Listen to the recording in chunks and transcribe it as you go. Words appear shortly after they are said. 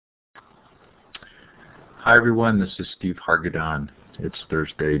Hi everyone, this is Steve Hargadon. It's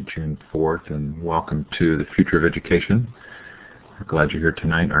Thursday, June 4th, and welcome to the Future of Education. We're glad you're here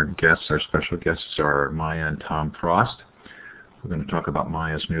tonight. Our special guests are Maya and Tom Frost. We're going to talk about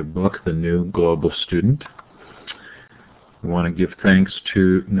Maya's new book, The New Global Student. We want to give thanks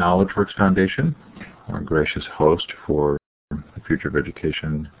to KnowledgeWorks Foundation, our gracious host for the Future of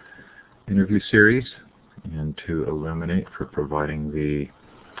Education interview series, and to Illuminate for providing the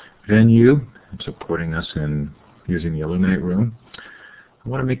venue and supporting us in using the Illuminate room. I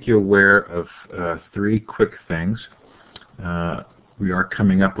want to make you aware of three quick things. We are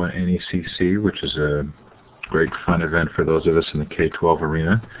coming up on NECC, which is a great fun event for those of us in the K-12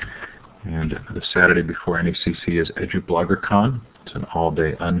 arena. And the Saturday before NECC is EduBloggerCon. It's an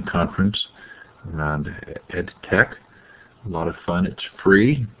all-day unconference around EdTech. A lot of fun. It's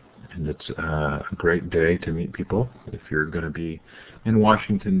free, and it's a great day to meet people. If you're going to be in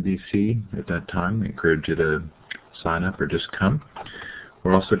Washington, D.C. at that time, I encourage you to sign up or just come.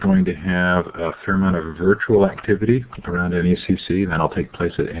 We're also going to have a fair amount of virtual activity around NECC. That'll take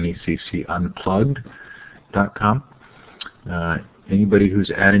place at necunplugged.com. Anybody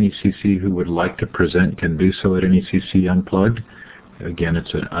who's at NECC who would like to present can do so at NECC Unplugged. Again,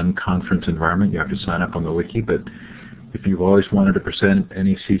 it's an unconference environment. You have to sign up on the wiki, but if you've always wanted to present at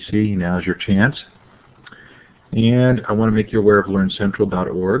NECC, now's your chance. And I want to make you aware of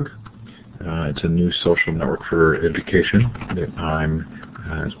LearnCentral.org. It's a new social network for education that I'm,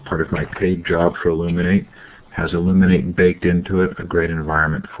 as part of my paid job for Illuminate, has Illuminate baked into it, a great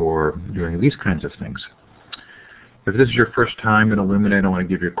environment for doing these kinds of things. If this is your first time in Illuminate, I want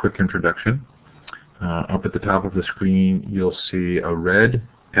to give you a quick introduction. Up at the top of the screen, you'll see a red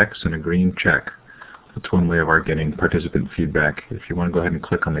X and a green check. That's one way of our getting participant feedback. If you want to go ahead and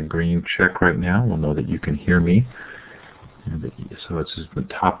click on the green check right now, we'll know that you can hear me. So it's the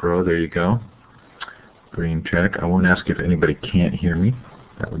top row, there you go. Green check. I won't ask if anybody can't hear me.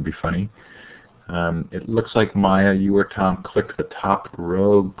 That would be funny. It looks like Maya, you or Tom clicked the top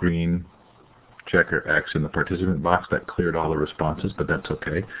row green check or X in the participant box. That cleared all the responses, but that's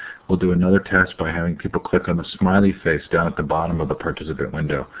okay. We'll do another test by having people click on the smiley face down at the bottom of the participant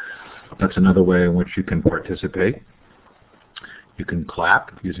window. That's another way in which you can participate. You can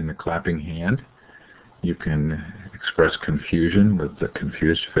clap using the clapping hand. You can express confusion with the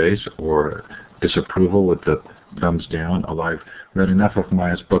confused face or disapproval with the thumbs down. Although I've read enough of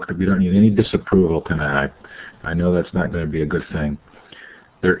Maya's book that we don't need any disapproval tonight. I know that's not going to be a good thing.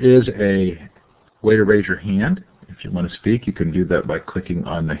 There is a way to raise your hand. If you want to speak, you can do that by clicking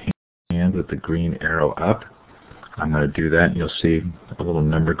on the hand with the green arrow up. I'm going to do that, and you'll see a little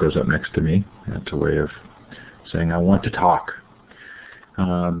number goes up next to me. That's a way of saying I want to talk.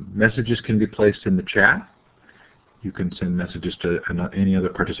 Messages can be placed in the chat. You can send messages to any other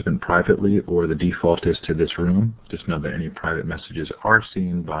participant privately, or the default is to this room. Just know that any private messages are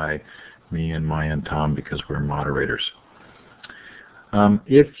seen by me and Maya and Tom because we're moderators.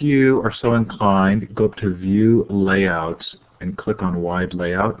 If you are so inclined, go up to View Layouts and click on Wide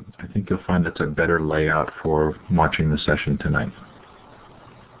Layout. I think you'll find that's a better layout for watching the session tonight.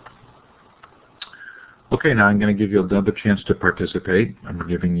 Okay, now I'm going to give you another chance to participate. I'm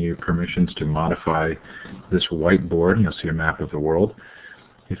giving you permissions to modify this whiteboard. You'll see a map of the world.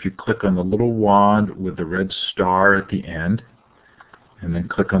 If you click on the little wand with the red star at the end, and then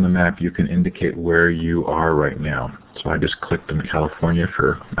click on the map, you can indicate where you are right now. So I just clicked on California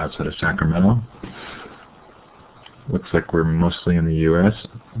for outside of Sacramento. Looks like we're mostly in the U.S.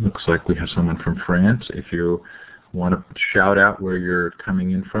 Looks like we have someone from France. If you want to shout out where you're coming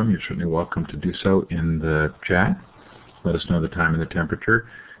in from, you're certainly welcome to do so in the chat. Let us know the time and the temperature.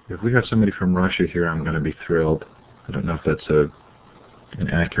 If we have somebody from Russia here, I'm going to be thrilled. I don't know if that's an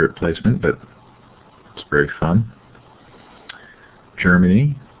accurate placement, but it's very fun.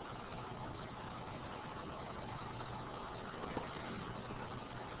 Germany.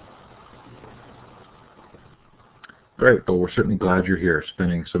 Great. Well, we're certainly glad you're here,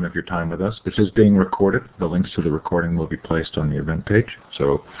 spending some of your time with us. This is being recorded. The links to the recording will be placed on the event page.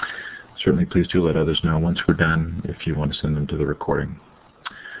 So certainly please do let others know once we're done if you want to send them to the recording.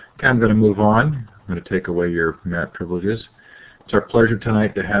 Okay, I'm going to move on. I'm going to take away your mat privileges. It's our pleasure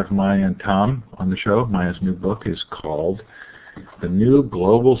tonight to have Maya and Tom on the show. Maya's new book is called The New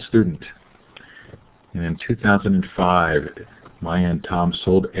Global Student. And in 2005, Maya and Tom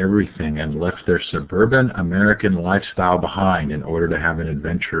sold everything and left their suburban American lifestyle behind in order to have an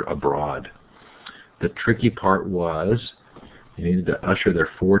adventure abroad. The tricky part was they needed to usher their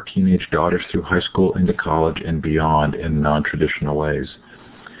 4 teenage daughters through high school, into college, and beyond in non-traditional ways.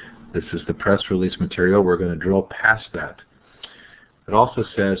 This is the press release material. We're going to drill past that. It also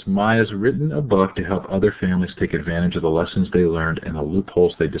says, Maya's written a book to help other families take advantage of the lessons they learned and the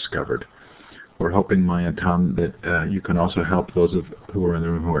loopholes they discovered. We're hoping, Maya and Tom, that you can also help those who are in the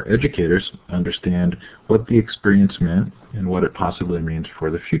room who are educators understand what the experience meant and what it possibly means for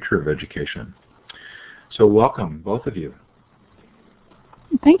the future of education. So welcome, both of you.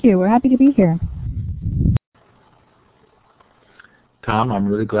 Thank you. We're happy to be here. Tom, I'm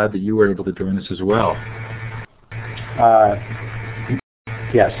really glad that you were able to join us as well.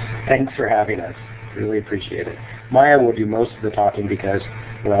 Yes, thanks for having us. Really appreciate it. Maya will do most of the talking because,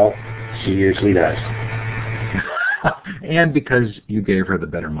 well, she usually does. And because you gave her the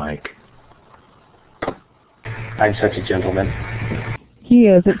better mic. I'm such a gentleman. He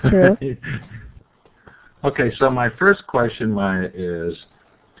is, it's true. Okay, so my first question, Maya, is,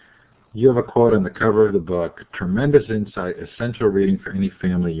 you have a quote on the cover of the book, tremendous insight, essential reading for any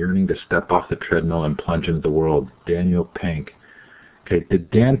family yearning to step off the treadmill and plunge into the world. Daniel Pink. Okay,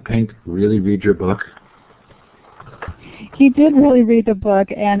 did Dan Pink really read your book? He did really read the book,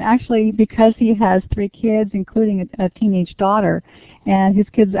 and actually, because he has 3 kids, including a teenage daughter, and his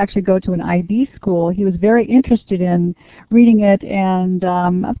kids actually go to an IB school, he was very interested in reading it, and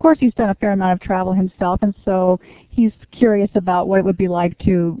of course he's done a fair amount of travel himself, and so he's curious about what it would be like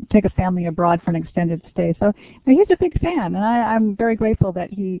to take a family abroad for an extended stay. So he's a big fan, and I'm very grateful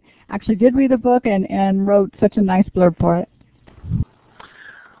that he actually did read the book and wrote such a nice blurb for it.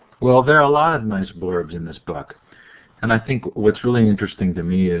 Well, there are a lot of nice blurbs in this book. And I think what's really interesting to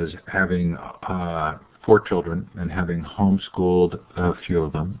me is having 4 children and having homeschooled a few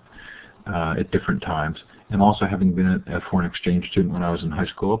of them at different times, and also having been a foreign exchange student when I was in high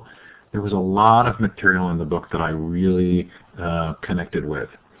school, there was a lot of material in the book that I really connected with.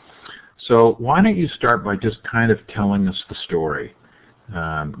 So why don't you start by just kind of telling us the story?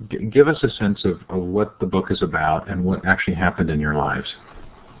 Give us a sense of what the book is about and what actually happened in your lives.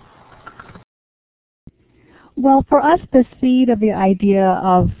 Well, for us, the seed of the idea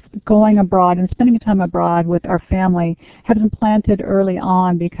of going abroad and spending time abroad with our family had been planted early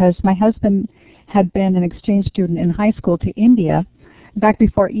on because my husband had been an exchange student in high school to India back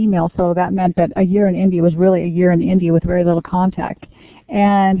before email, so that meant that a year in India was really a year in India with very little contact.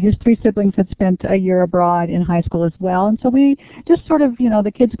 And his 3 siblings had spent a year abroad in high school as well, and so we just sort of,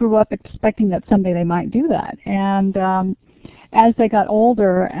 the kids grew up expecting that someday they might do that. And as they got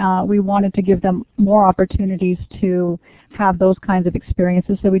older, we wanted to give them more opportunities to have those kinds of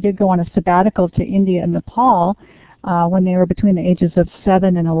experiences. So we did go on a sabbatical to India and Nepal when they were between the ages of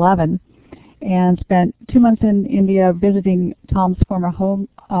 7 and 11, and spent 2 months in India visiting Tom's former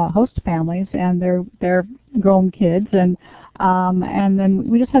host families and their grown kids, and then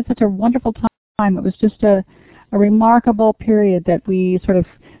we just had such a wonderful time. It was just a remarkable period that we sort of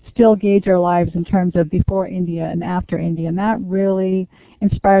still gauge our lives in terms of before India and after India, and that really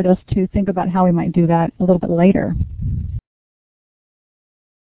inspired us to think about how we might do that a little bit later.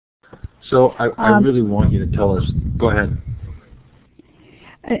 So I really want you to tell us, go ahead.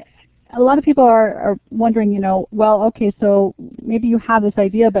 A lot of people are wondering, well, okay, so maybe you have this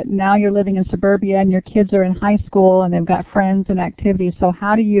idea, but now you're living in suburbia and your kids are in high school and they've got friends and activities, so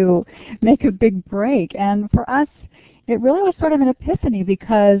how do you make a big break? And for us, it really was sort of an epiphany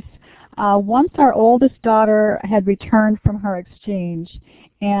because once our oldest daughter had returned from her exchange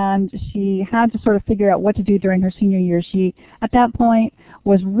and she had to sort of figure out what to do during her senior year, she, at that point,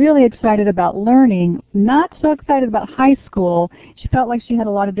 was really excited about learning, not so excited about high school. She felt like she had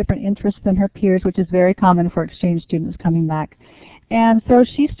a lot of different interests than her peers, which is very common for exchange students coming back. And so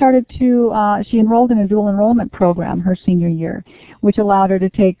she started to, she enrolled in a dual enrollment program her senior year, which allowed her to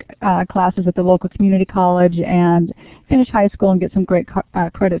take classes at the local community college and finish high school and get some great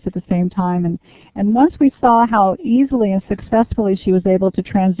credits at the same time. And once we saw how easily and successfully she was able to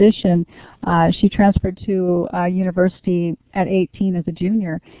transition, she transferred to university at 18 as a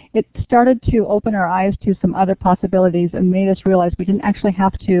junior. It started to open our eyes to some other possibilities and made us realize we didn't actually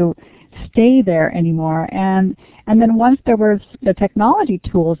have to stay there anymore. And then once there were the technology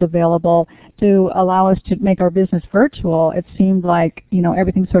tools available to allow us to make our business virtual, it seemed like,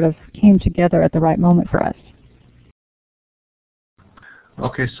 everything sort of came together at the right moment for us.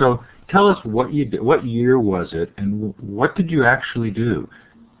 Okay, so tell us what you did. What year was it, and what did you actually do?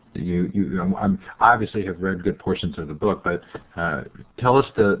 You obviously have read good portions of the book, but tell us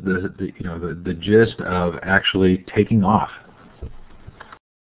the gist of actually taking off.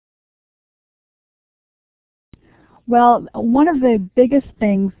 Well, one of the biggest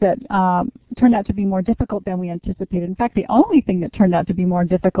things that turned out to be more difficult than we anticipated, in fact, the only thing that turned out to be more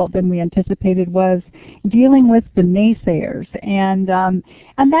difficult than we anticipated was dealing with the naysayers. And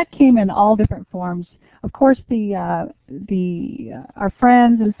that came in all different forms. of course, our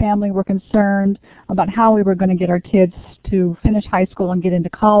friends and family were concerned about how we were going to get our kids to finish high school and get into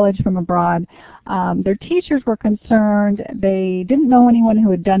college from abroad. Their teachers were concerned. They didn't know anyone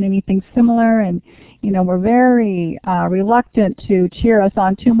who had done anything similar, and were very reluctant to cheer us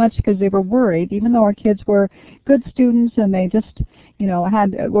on too much because they were worried, even though our kids were good students and they just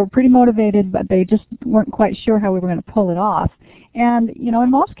were pretty motivated, but they just weren't quite sure how we were going to pull it off. And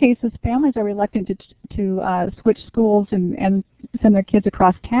in most cases, families are reluctant to switch schools and send their kids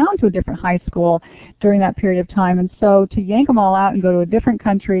across town to a different high school during that period of time. And so to yank them all out and go to a different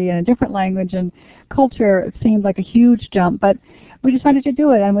country and a different language and culture seemed like a huge jump. But we decided to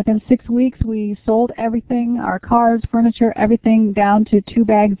do it, and within 6 weeks we sold everything, our cars, furniture, everything, down to 2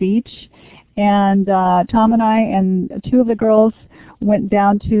 bags each. And Tom and I and 2 of the girls went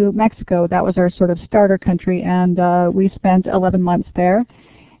down to Mexico. That was our sort of starter country, and we spent 11 months there.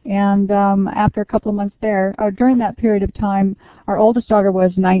 And after a couple of months there, during that period of time, our oldest daughter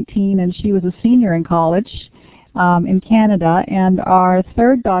was 19 and she was a senior in college in Canada, and our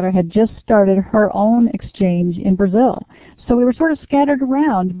third daughter had just started her own exchange in Brazil. So we were sort of scattered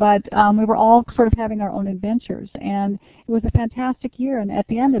around, but we were all sort of having our own adventures. And it was a fantastic year, and at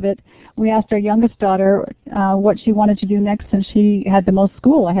the end of it, we asked our youngest daughter what she wanted to do next, since she had the most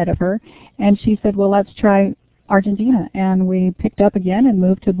school ahead of her. And she said, well, let's try Argentina. And we picked up again and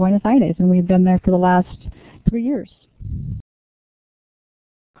moved to Buenos Aires, and we've been there for the last 3 years.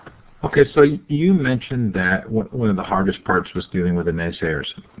 Okay, so you mentioned that one of the hardest parts was dealing with the naysayers.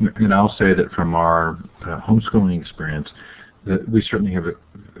 And I'll say that from our homeschooling experience, that we certainly have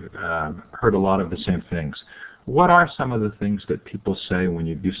heard a lot of the same things. What are some of the things that people say when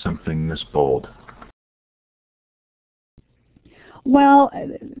you do something this bold? Well,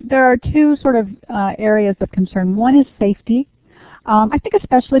 there are 2 sort of areas of concern. One is safety. I think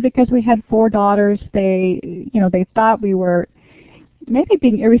especially because we had 4 daughters, they thought we were maybe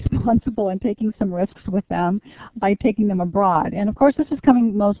being irresponsible and taking some risks with them by taking them abroad. And of course, this is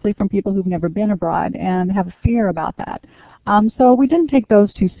coming mostly from people who've never been abroad and have a fear about that. So we didn't take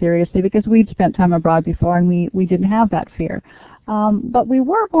those too seriously because we'd spent time abroad before, and we didn't have that fear. But we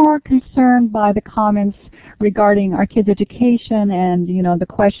were more concerned by the comments regarding our kids' education and the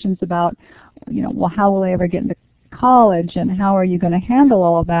questions about well, how will they ever get into college, and how are you going to handle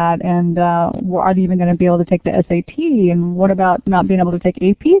all of that, and are they even going to be able to take the SAT, and what about not being able to take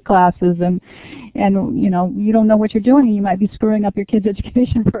AP classes, and you don't know what you're doing, and you might be screwing up your kids'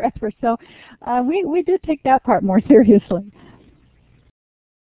 education forever. So we did take that part more seriously.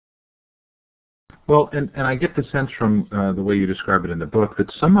 Well, and I get the sense from the way you describe it in the book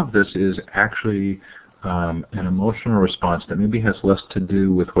that some of this is actually an emotional response that maybe has less to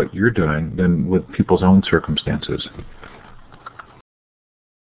do with what you're doing than with people's own circumstances.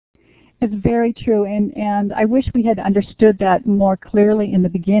 It's very true, and I wish we had understood that more clearly in the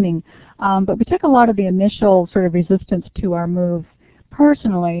beginning. But we took a lot of the initial sort of resistance to our move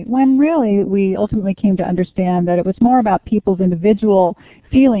personally, when really we ultimately came to understand that it was more about people's individual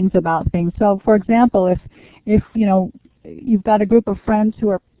feelings about things. So, for example, if you've got a group of friends who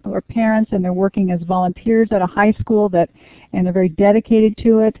are parents and they're working as volunteers at a high school and they're very dedicated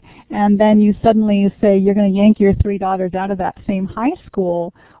to it, and then you suddenly say you're going to yank your 3 daughters out of that same high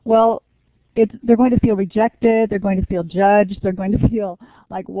school, well, they're going to feel rejected, they're going to feel judged, they're going to feel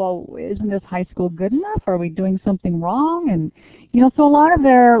like, well, isn't this high school good enough? Are we doing something wrong? And so a lot of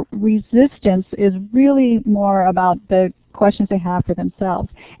their resistance is really more about the questions they have for themselves.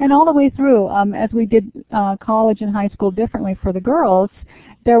 And all the way through, as we did college and high school differently for the girls,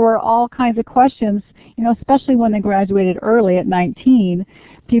 there were all kinds of questions, especially when they graduated early at 19.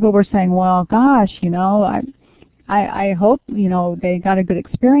 People were saying, well, gosh, I hope, they got a good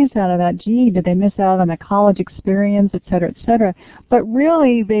experience out of that. Gee, did they miss out on the college experience, et cetera, et cetera. But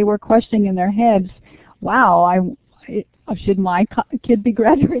really, they were questioning in their heads, wow, should my kid be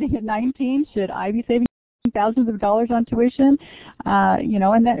graduating at 19? Should I be saving thousands of dollars on tuition?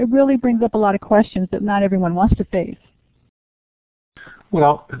 And that it really brings up a lot of questions that not everyone wants to face.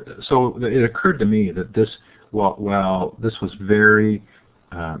 Well, so it occurred to me that this was very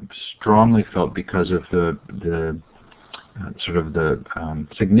strongly felt because of the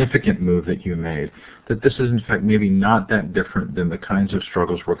significant move that you made, that this is in fact maybe not that different than the kinds of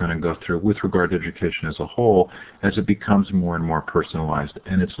struggles we're going to go through with regard to education as a whole, as it becomes more and more personalized,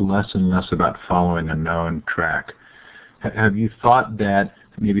 and it's less and less about following a known track. Have you thought that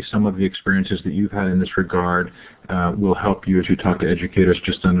maybe some of the experiences that you've had in this regard will help you as you talk to educators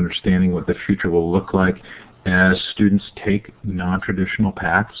just on understanding what the future will look like as students take non-traditional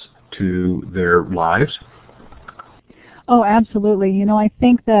paths to their lives? Oh, absolutely. You know, I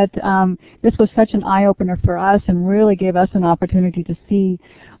think that this was such an eye-opener for us and really gave us an opportunity to see,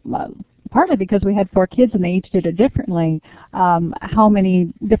 uh, partly because we had 4 kids and they each did it differently, how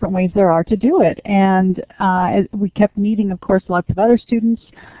many different ways there are to do it. And we kept meeting, of course, lots of other students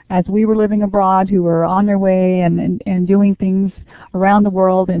as we were living abroad who were on their way and doing things around the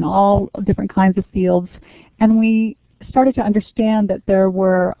world in all different kinds of fields. And we started to understand that there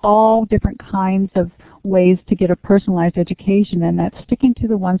were all different kinds of ways to get a personalized education, and that sticking to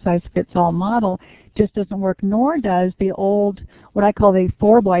the one-size-fits-all model just doesn't work, nor does the old, what I call the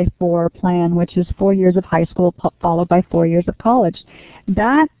 4x4 plan, which is 4 years of high school followed by 4 years of college.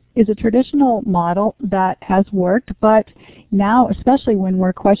 That is a traditional model that has worked, but now, especially when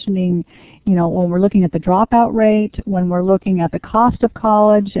we're questioning, you know, when we're looking at the dropout rate, when we're looking at the cost of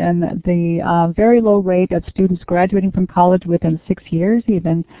college and the very low rate of students graduating from college within 6 years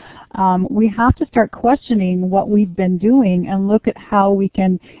even, we have to start questioning what we've been doing and look at how we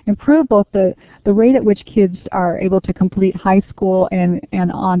can improve both the rate at which kids are able to complete high school and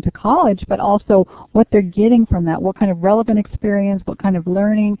on to college, but also what they're getting from that, what kind of relevant experience, what kind of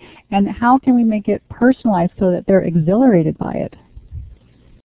learning, and how can we make it personalized so that they're exhilarated by it.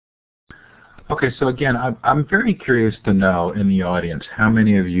 Okay, so again, I'm very curious to know in the audience how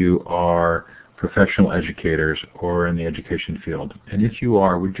many of you are professional educators or in the education field. And if you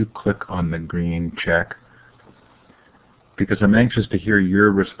are, would you click on the green check? Because I'm anxious to hear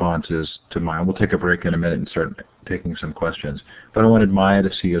your responses to mine. We'll take a break in a minute and start taking some questions. But I wanted Maya to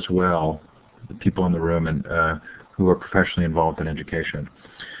see as well the people in the room and who are professionally involved in education.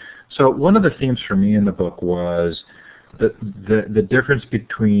 So one of the themes for me in the book was the difference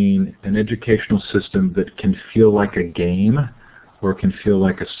between an educational system that can feel like a game or can feel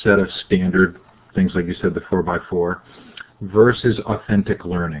like a set of standard things, like you said, the 4x4, versus authentic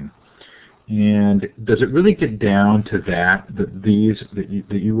learning. And does it really get down to that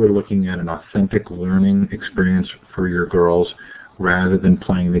you were looking at an authentic learning experience for your girls rather than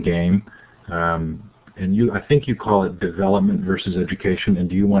playing the game? And I think you call it development versus education. And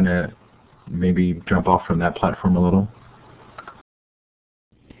do you want to maybe jump off from that platform a little?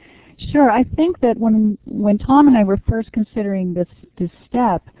 Sure. I think that when Tom and I were first considering this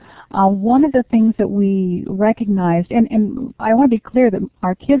step, one of the things that we recognized, and I want to be clear that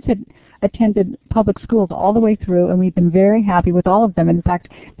our kids had attended public schools all the way through, and we've been very happy with all of them. In fact,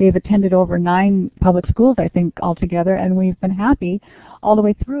 they've attended over 9 public schools, I think, altogether, and we've been happy all the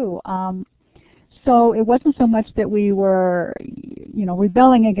way through. So it wasn't so much that we were, you know,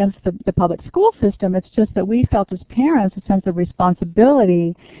 rebelling against the public school system. It's just that we felt as parents a sense of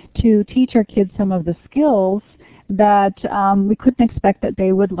responsibility to teach our kids some of the skills that we couldn't expect that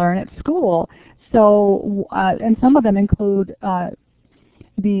they would learn at school. So, and some of them include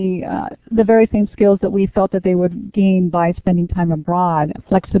the very same skills that we felt that they would gain by spending time abroad: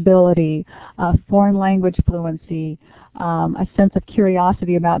 flexibility, foreign language fluency, a sense of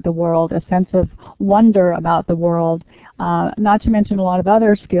curiosity about the world, a sense of wonder about the world, not to mention a lot of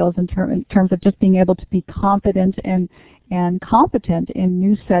other skills in terms of just being able to be confident and competent in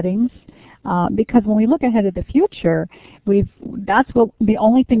new settings. Because when we look ahead at the future, that's what the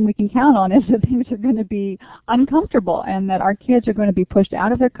only thing we can count on is that things are going to be uncomfortable, and that our kids are going to be pushed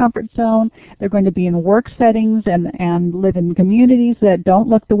out of their comfort zone. They're going to be in work settings and live in communities that don't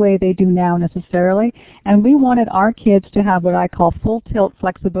look the way they do now necessarily. And we wanted our kids to have what I call full tilt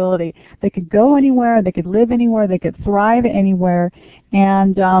flexibility. They could go anywhere, they could live anywhere, they could thrive anywhere,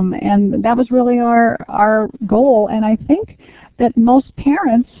 and that was really our goal. And I think that most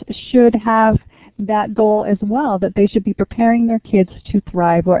parents should have that goal as well, that they should be preparing their kids to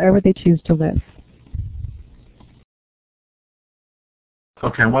thrive wherever they choose to live.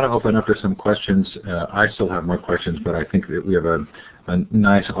 Okay, I want to open up to some questions. I still have more questions, but I think that we have a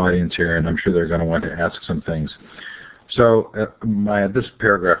nice audience here, and I'm sure they're going to want to ask some things. So this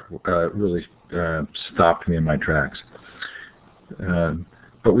paragraph really stopped me in my tracks.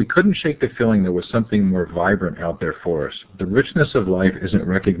 But we couldn't shake the feeling there was something more vibrant out there for us. The richness of life isn't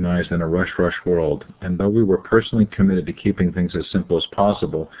recognized in a rush world, and though we were personally committed to keeping things as simple as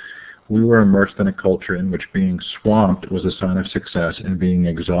possible, we were immersed in a culture in which being swamped was a sign of success and being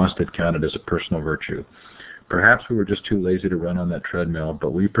exhausted counted as a personal virtue. Perhaps we were just too lazy to run on that treadmill,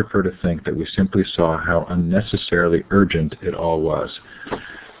 but we prefer to think that we simply saw how unnecessarily urgent it all was.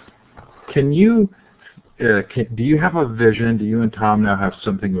 Do you have a vision? Do you and Tom now have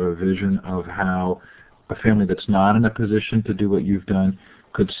something of a vision of how a family that's not in a position to do what you've done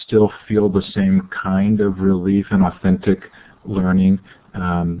could still feel the same kind of relief and authentic learning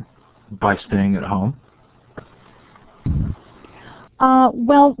by staying at home?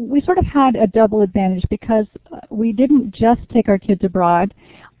 Well, we sort of had a double advantage because we didn't just take our kids abroad,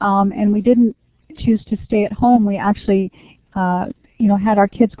 and we didn't choose to stay at home. We actually, had our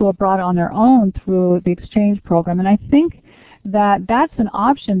kids go abroad on their own through the exchange program. And I think that that's an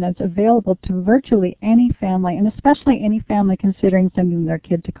option that's available to virtually any family, and especially any family considering sending their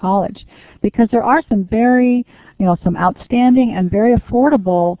kid to college, because there are some very, some outstanding and very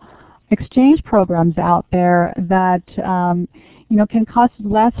affordable exchange programs out there that can cost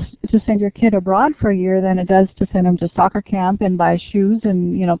less to send your kid abroad for a year than it does to send them to soccer camp and buy shoes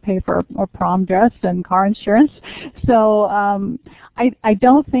and pay for a prom dress and car insurance. So I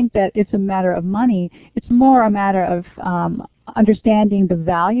don't think that it's a matter of money. It's more a matter of understanding the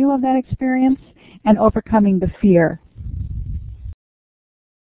value of that experience and overcoming the fear.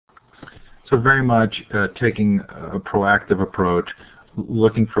 So very much taking a proactive approach,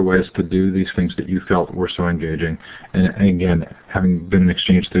 looking for ways to do these things that you felt were so engaging. And again, having been an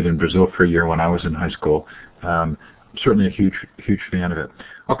exchange student in Brazil for a year when I was in high school, certainly a huge fan of it.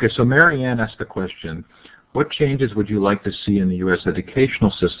 Okay, so Mary Ann asked the question, what changes would you like to see in the U.S.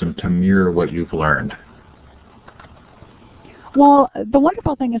 educational system to mirror what you've learned? Well, the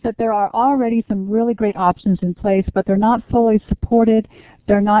wonderful thing is that there are already some really great options in place, but they're not fully supported.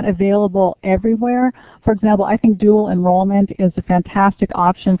 They're not available everywhere. For example, I think dual enrollment is a fantastic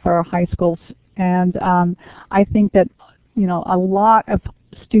option for our high schools, and I think that a lot of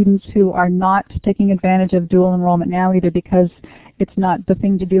students who are not taking advantage of dual enrollment now, either because it's not the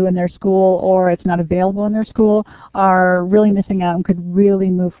thing to do in their school or it's not available in their school, are really missing out and could really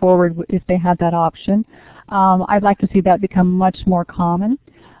move forward if they had that option. I'd like to see that become much more common.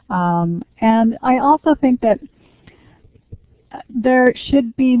 And I also think that there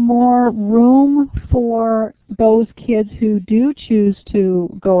should be more room for those kids who do choose to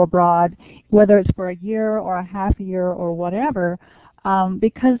go abroad, whether it's for a year or a half a year or whatever,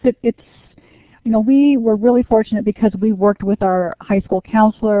 because it's we were really fortunate because we worked with our high school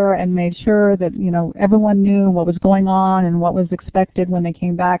counselor and made sure that everyone knew what was going on and what was expected when they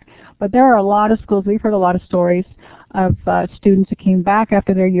came back. But there are a lot of schools, we've heard a lot of stories of students who came back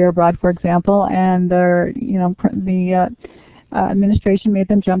after their year abroad, for example, and the administration made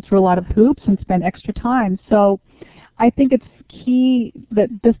them jump through a lot of hoops and spend extra time. So I think it's key that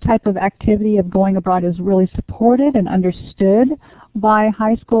this type of activity of going abroad is really supported and understood by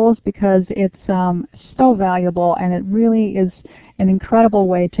high schools, because it's so valuable, and it really is an incredible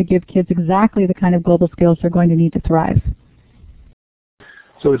way to give kids exactly the kind of global skills they're going to need to thrive.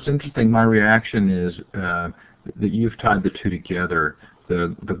 So it's interesting. My reaction is that you've tied the two together,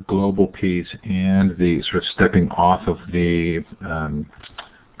 the global piece and the sort of stepping off of the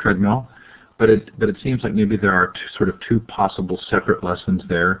treadmill. But it seems like maybe there are sort of two possible separate lessons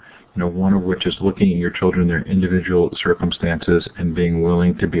there. One of which is looking at your children, their individual circumstances, and being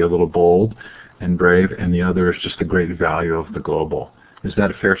willing to be a little bold and brave, and the other is just the great value of the global. Is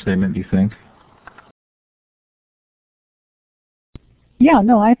that a fair statement, do you think? Yeah,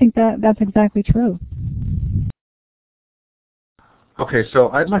 no, I think that's exactly true. Okay, so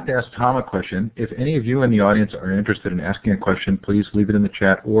I'd like to ask Tom a question. If any of you in the audience are interested in asking a question, please leave it in the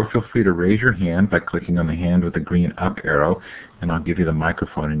chat, or feel free to raise your hand by clicking on the hand with the green up arrow, and I'll give you the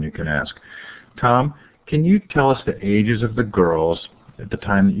microphone and you can ask. Tom, can you tell us the ages of the girls at the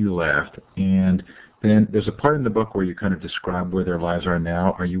time that you left? And then there's a part in the book where you kind of describe where their lives are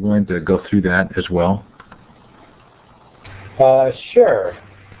now. Are you willing to go through that as well? Sure.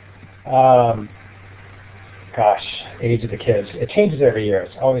 Gosh, age of the kids. It changes every year.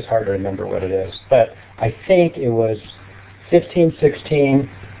 It's always hard to remember what it is. But I think it was 15, 16,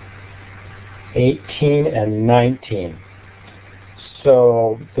 18, and 19.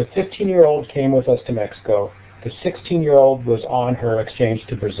 So the 15-year-old came with us to Mexico. The 16-year-old was on her exchange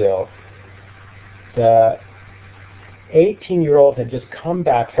to Brazil. The 18-year-old had just come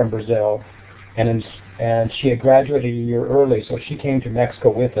back from Brazil, and she had graduated a year early, so she came to Mexico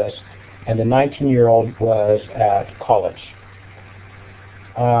with us. And the 19-year-old was at college.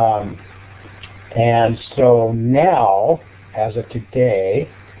 And so now, as of today,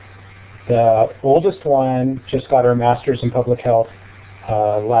 the oldest one just got her master's in public health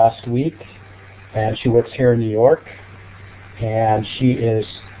last week, and she works here in New York, and she is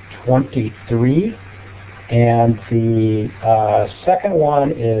 23. And the second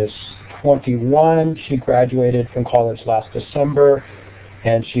one is 21. She graduated from college last December,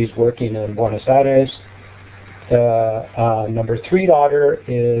 and she's working in Buenos Aires. The number 3 daughter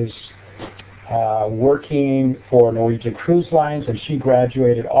is working for Norwegian Cruise Lines, and she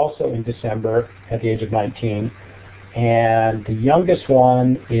graduated also in December at the age of 19. And the youngest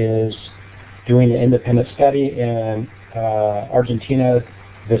one is doing an independent study in Argentina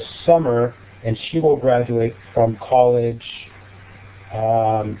this summer, and she will graduate from college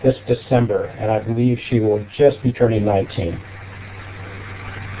this December, and I believe she will just be turning 19.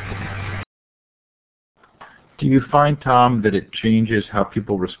 Do you find, Tom, that it changes how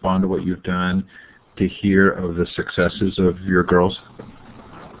people respond to what you've done to hear of the successes of your girls?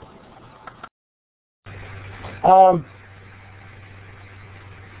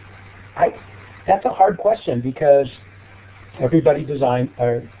 That's a hard question because everybody determines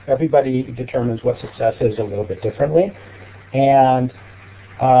what success is a little bit differently, and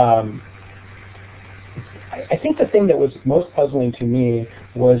I think the thing that was most puzzling to me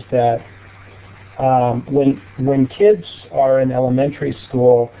was that when kids are in elementary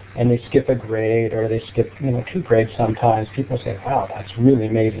school and they skip a grade or they skip 2 grades sometimes, people say, wow, that's really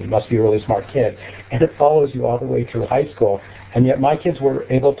amazing, must be a really smart kid. And it follows you all the way through high school. And yet my kids were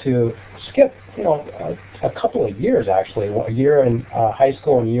able to skip a couple of years, actually, a year in high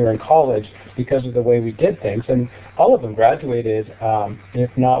school and a year in college because of the way we did things. And all of them graduated, if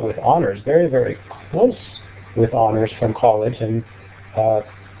not with honors, very, very close with honors from college. And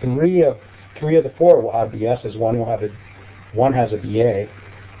three of the 4 will have BSs. One has a BA.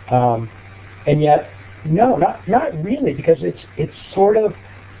 And yet, no, not really, because it's sort of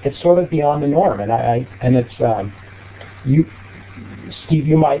beyond the norm. And it's Steve,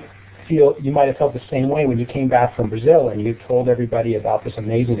 you might have felt the same way when you came back from Brazil and you told everybody about this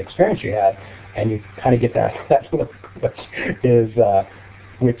amazing experience you had, and you kind of get that look, which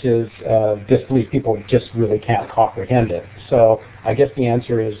is disbelief. People just really can't comprehend it. So I guess the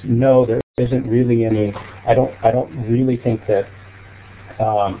answer is no. There isn't really any. I don't really think that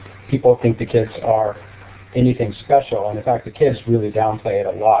people think the kids are anything special, and in fact, the kids really downplay it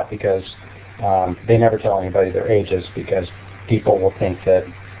a lot because they never tell anybody their ages because people will think that,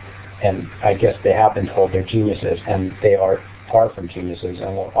 and I guess they have been told they're geniuses, and they are far from geniuses,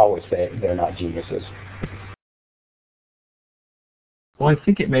 and will always say they're not geniuses. Well, I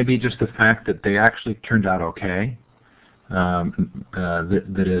think it may be just the fact that they actually turned out okay.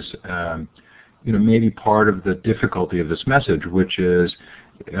 That is, maybe part of the difficulty of this message, which is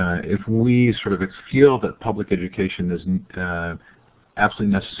if we sort of feel that public education is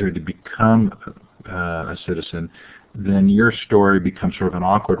absolutely necessary to become a citizen, then your story becomes sort of an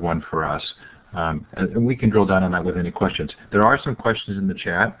awkward one for us. And we can drill down on that with any questions. There are some questions in the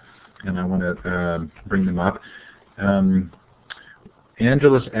chat, and I want to bring them up.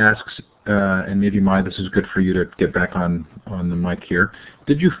 Angelus asks, and maybe Mai, this is good for you to get back on the mic here.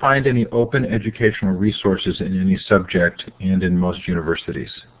 Did you find any open educational resources in any subject and in most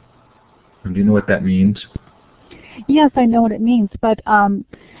universities? And do you know what that means? Yes, I know what it means, but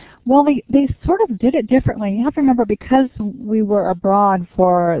well, they sort of did it differently. You have to remember, because we were abroad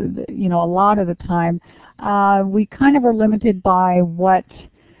for a lot of the time, we kind of were limited by what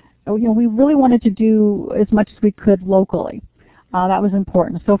we really wanted to do as much as we could locally. That was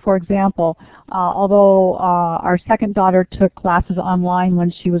important. So, for example, although our second daughter took classes online when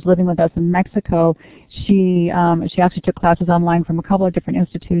she was living with us in Mexico, she actually took classes online from a couple of different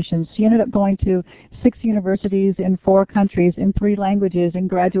institutions. She ended up going to 6 universities in 4 countries in 3 languages and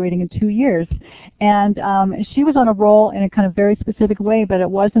graduating in 2 years. And she was on a roll in a kind of very specific way, but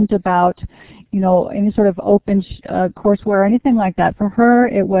it wasn't about any sort of open courseware or anything like that. For her,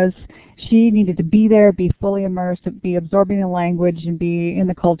 it was she needed to be there, be fully immersed, be absorbing the language, and be in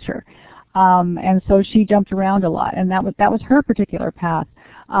the culture. And so she jumped around a lot, and that was her particular path.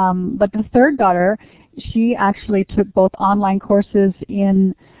 But the third daughter, she actually took both online courses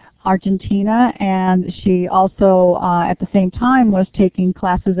in Argentina, and she also, at the same time, was taking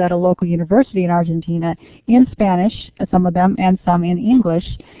classes at a local university in Argentina in Spanish, some of them, and some in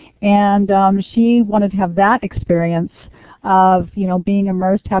English. And she wanted to have that experience of being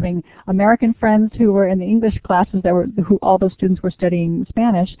immersed, having American friends who were in the English classes who all those students were studying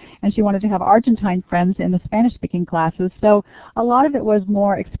Spanish, and she wanted to have Argentine friends in the Spanish-speaking classes. So a lot of it was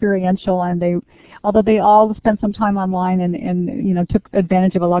more experiential, and although they all spent some time online and took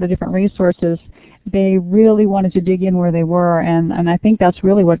advantage of a lot of different resources, they really wanted to dig in where they were, and I think that's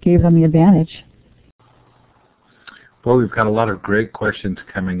really what gave them the advantage. Well, we've got a lot of great questions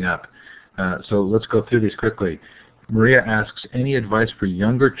coming up, so let's go through these quickly. Maria asks, any advice for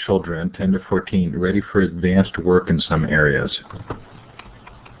younger children, 10 to 14, ready for advanced work in some areas?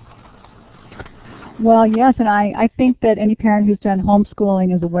 Well, yes, and I think that any parent who's done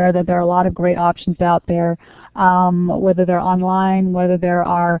homeschooling is aware that there are a lot of great options out there, whether they're online, whether there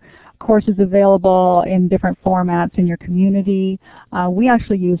are courses available in different formats in your community. We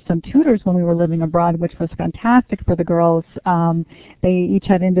actually used some tutors when we were living abroad, which was fantastic for the girls. They each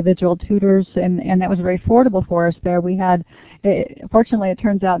had individual tutors, and that was very affordable for us there. We had, fortunately, it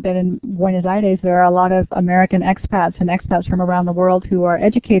turns out that in Buenos Aires there are a lot of American expats and expats from around the world who are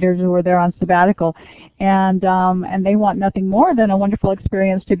educators who are there on sabbatical, and they want nothing more than a wonderful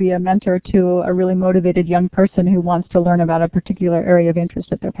experience to be a mentor to a really motivated young person who wants to learn about a particular area of interest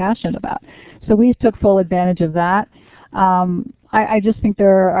that they're passionate about. So we took full advantage of that. I just think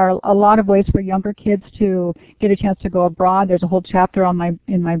there are a lot of ways for younger kids to get a chance to go abroad. There's a whole chapter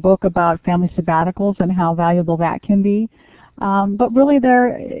in my book about family sabbaticals and how valuable that can be. But really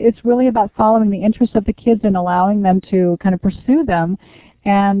it's really about following the interests of the kids and allowing them to kind of pursue them,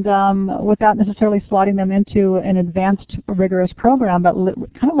 and without necessarily slotting them into an advanced, rigorous program, but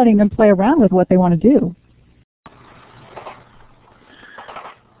kind of letting them play around with what they want to do.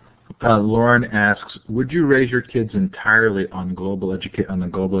 Lauren asks, would you raise your kids entirely on the global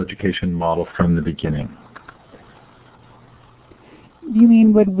education model from the beginning? You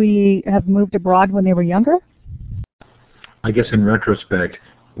mean would we have moved abroad when they were younger? I guess in retrospect,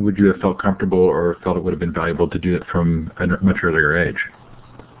 would you have felt comfortable or felt it would have been valuable to do it from a much earlier age?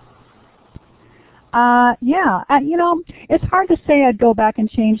 Yeah, it's hard to say I'd go back and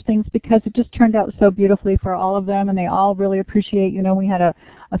change things because it just turned out so beautifully for all of them, and they all really appreciate, we had a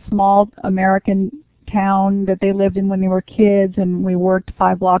small American town that they lived in when they were kids, and we worked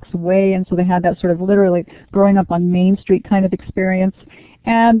 5 blocks away, and so they had that sort of literally growing up on Main Street kind of experience,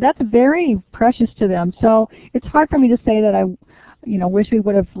 and that's very precious to them. So it's hard for me to say that I, wish we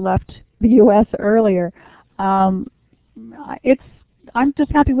would have left the U.S. earlier. I'm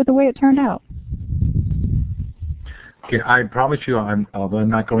just happy with the way it turned out. Okay, I promise you, although I'm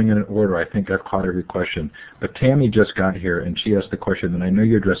not going in order, I think I've caught every question. But Tammy just got here, and she asked the question that I know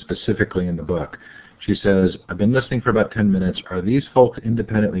you addressed specifically in the book. She says, I've been listening for about 10 minutes. Are these folks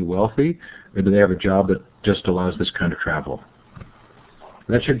independently wealthy, or do they have a job that just allows this kind of travel?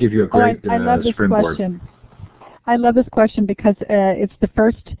 That should give you a great I love this springboard. Question. I love this question because it's the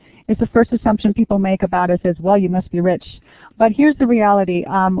first assumption people make about us is, well, you must be rich. But here's the reality.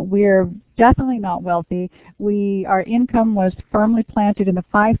 We're definitely not wealthy. Our income was firmly planted in the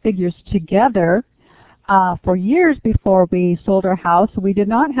 5 figures together for years before we sold our house. We did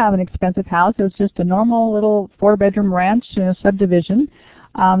not have an expensive house. It was just a normal little 4-bedroom ranch in a subdivision.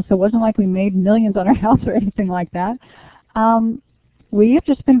 So it wasn't like we made millions on our house or anything like that. We have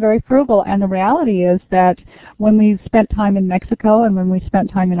just been very frugal, and the reality is that when we spent time in Mexico and when we spent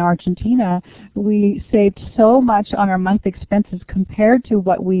time in Argentina, we saved so much on our monthly expenses compared to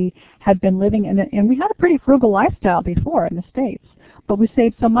what we had been living in. And we had a pretty frugal lifestyle before in the States, but we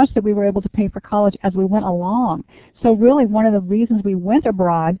saved so much that we were able to pay for college as we went along. So really one of the reasons we went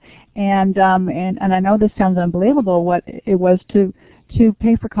abroad, and I know this sounds unbelievable, what it was to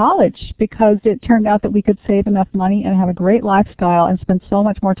pay for college, because it turned out that we could save enough money and have a great lifestyle and spend so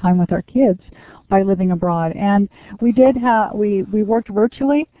much more time with our kids by living abroad. And we worked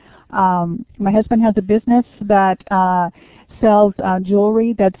virtually. My husband has a business that sells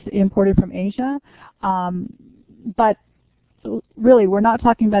jewelry that's imported from Asia. But really, we're not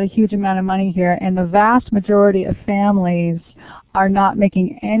talking about a huge amount of money here, and the vast majority of families are not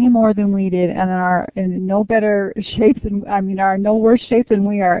making any more than we did and are in no better shape are in no worse shape than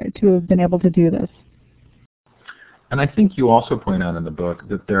we are to have been able to do this. And I think you also point out in the book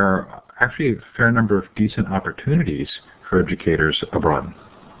that there are actually a fair number of decent opportunities for educators abroad.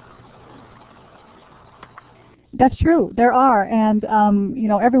 That's true. There are, and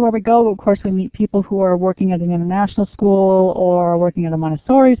everywhere we go, of course, we meet people who are working at an international school or working at a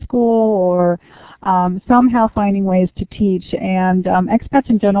Montessori school or somehow finding ways to teach. And expats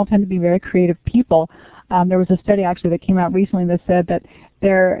in general tend to be very creative people. There was a study actually that came out recently that said that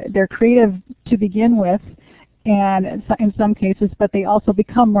they're creative to begin with, and in some cases, but they also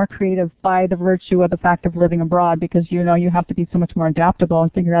become more creative by the virtue of the fact of living abroad, because you have to be so much more adaptable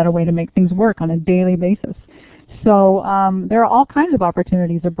and figure out a way to make things work on a daily basis. So there are all kinds of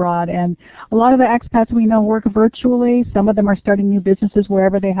opportunities abroad, and a lot of the expats we know work virtually. Some of them are starting new businesses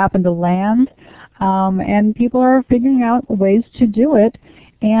wherever they happen to land, and people are figuring out ways to do it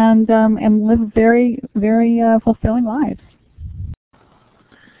and live very, very fulfilling lives.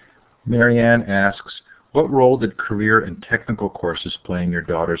 Marianne asks, what role did career and technical courses play in your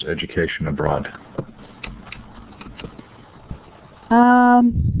daughter's education abroad?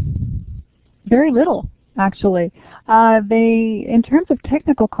 Very little. Actually, in terms of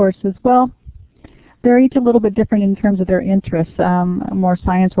technical courses, well, they're each a little bit different in terms of their interests. More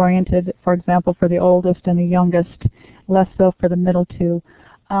science-oriented, for example, for the oldest and the youngest, less so for the middle two.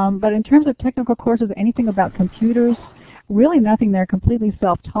 But in terms of technical courses, anything about computers, really nothing. They're completely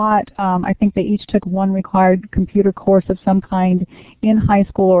self-taught. I think they each took one required computer course of some kind in high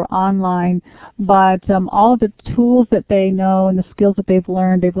school or online. But all of the tools that they know and the skills that they've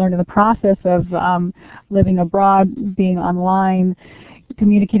learned in the process of living abroad, being online,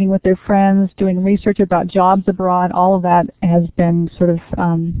 communicating with their friends, doing research about jobs abroad. All of that has been sort of,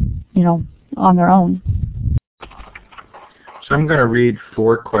 on their own. So I'm going to read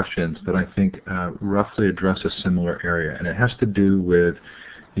 4 questions that I think roughly address a similar area, and it has to do with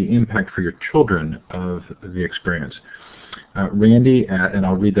the impact for your children of the experience. Randy, and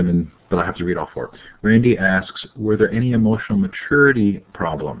I'll read them, but I have to read all 4. Randy asks, were there any emotional maturity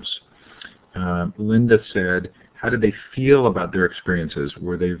problems? Linda said, how did they feel about their experiences?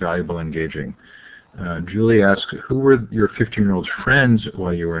 Were they valuable and engaging? Julie asks, who were your 15-year-old friends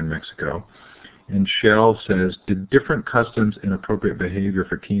while you were in Mexico? And Shell says, did different customs and appropriate behavior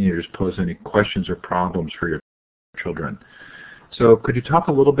for teenagers pose any questions or problems for your children? So could you talk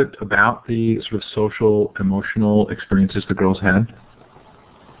a little bit about the sort of social, emotional experiences the girls had?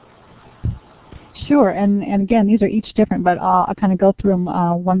 Sure, and again, these are each different, but I'll kind of go through them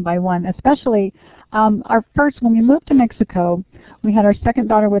one by one. Especially our first, when we moved to Mexico, we had our second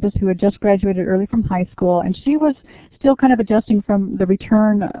daughter with us who had just graduated early from high school, and she was still kind of adjusting from the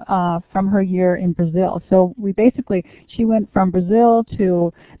return from her year in Brazil. So she went from Brazil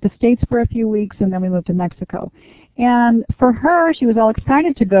to the States for a few weeks, and then we moved to Mexico. And for her, she was all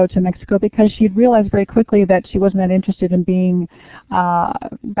excited to go to Mexico because she'd realized very quickly that she wasn't that interested in being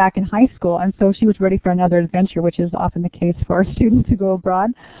back in high school, and so she was ready for another adventure, which is often the case for a student to go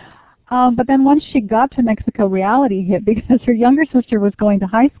abroad. But then once she got to Mexico, reality hit because her younger sister was going to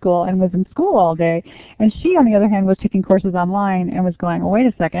high school and was in school all day. And she, on the other hand, was taking courses online and was going, oh, wait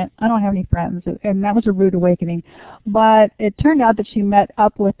a second, I don't have any friends. And that was a rude awakening. But it turned out that she met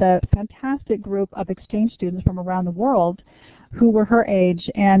up with a fantastic group of exchange students from around the world who were her age,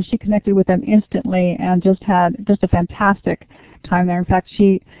 and she connected with them instantly and just had a fantastic time there. In fact,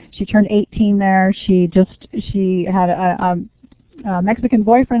 she turned 18 there. She had a Mexican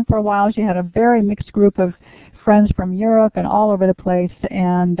boyfriend for a while. She had a very mixed group of friends from Europe and all over the place,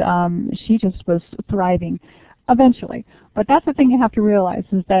 and she just was thriving eventually. But that's the thing you have to realize,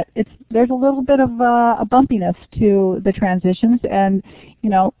 is that there's a little bit of a bumpiness to the transitions, and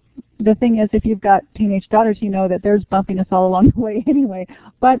the thing is, if you've got teenage daughters, you know that there's bumpiness all along the way anyway.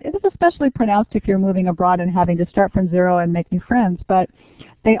 But it is especially pronounced if you're moving abroad and having to start from zero and make new friends. But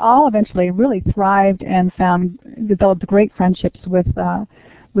they all eventually really thrived and developed great friendships with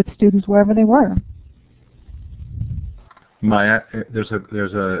students wherever they were. Maya, there's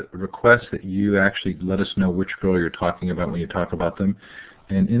a request that you actually let us know which girl you're talking about when you talk about them.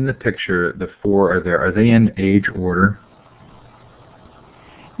 And in the picture, the 4 are there. Are they in age order?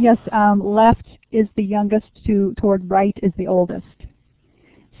 Yes, left is the youngest toward right is the oldest.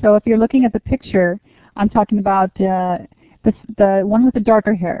 So if you're looking at the picture, I'm talking about the one with the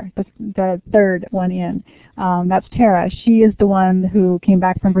darker hair, the third one in. That's Tara. She is the one who came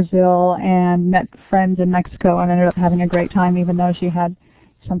back from Brazil and met friends in Mexico and ended up having a great time, even though she had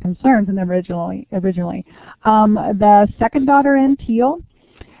some concerns in originally. The second daughter in, Teal,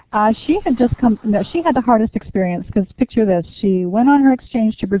 she had just she had the hardest experience, because picture this, she went on her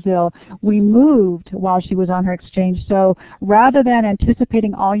exchange to Brazil. We moved while she was on her exchange, so rather than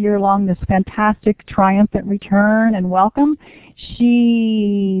anticipating all year long this fantastic triumphant return and welcome,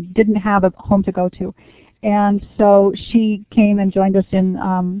 she didn't have a home to go to. And so she came and joined us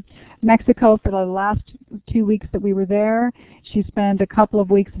in Mexico for the last 2 weeks that we were there. She spent a couple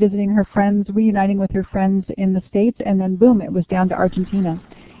of weeks visiting her friends, reuniting with her friends in the States, and then boom, it was down to Argentina.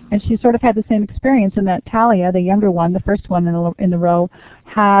 And she sort of had the same experience in that Talia, the younger one, the first one in the row,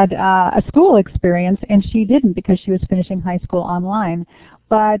 had a school experience, and she didn't because she was finishing high school online.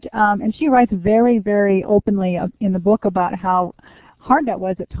 But and she writes very, very openly in the book about how hard that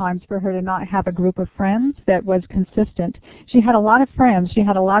was at times for her to not have a group of friends that was consistent. She had a lot of friends. She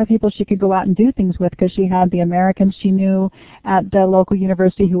had a lot of people she could go out and do things with because she had the Americans she knew at the local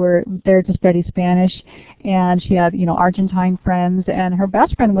university who were there to study Spanish, and she had, Argentine friends. And her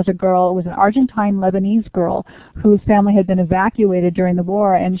best friend was an Argentine Lebanese girl whose family had been evacuated during the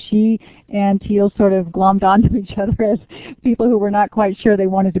war, and she and Teal sort of glommed onto each other as people who were not quite sure they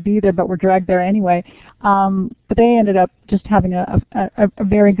wanted to be there but were dragged there anyway. But they ended up just having a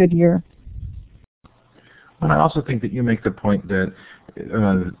very good year. And I also think that you make the point that,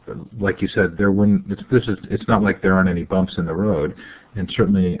 like you said, it's not like there aren't any bumps in the road. And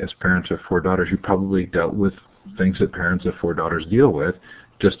certainly, as parents of 4 daughters, you probably dealt with things that parents of 4 daughters deal with,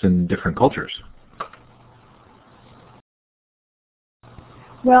 just in different cultures.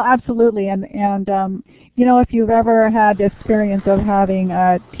 Well, absolutely, and you know, if you've ever had the experience of having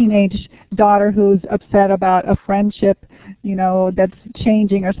a teenage daughter who's upset about a friendship, you know, that's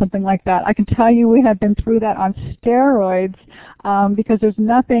changing or something like that, I can tell you we have been through that on steroids, because there's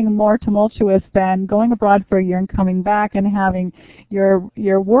nothing more tumultuous than going abroad for a year and coming back and having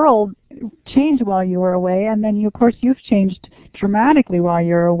your world change while you were away, and then of course you've changed dramatically while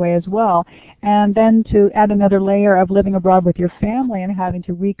you're away as well. And then to add another layer of living abroad with your family and having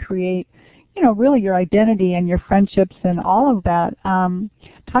to recreate, you know, really your identity and your friendships and all of that.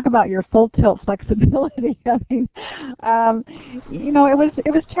 Talk about your full tilt flexibility. I mean, you know, it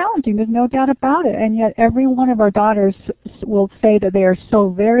was challenging. There's no doubt about it. And yet, every one of our daughters will say that they are so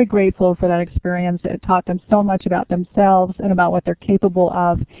very grateful for that experience. It taught them so much about themselves and about what they're capable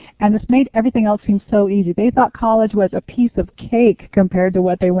of. And it's made everything else seem so easy. They thought college was a piece of cake compared to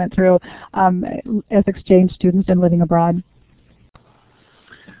what they went through as exchange students and living abroad.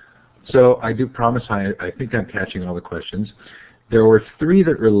 So I do promise I think I'm catching all the questions. There were three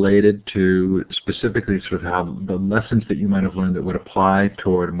that related to specifically sort of how the lessons that you might have learned that would apply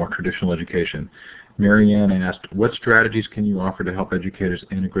toward a more traditional education. Marianne asked, what strategies can you offer to help educators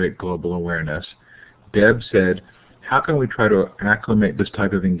integrate global awareness? Deb said, how can we try to acclimate this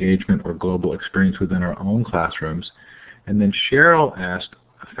type of engagement or global experience within our own classrooms? And then Cheryl asked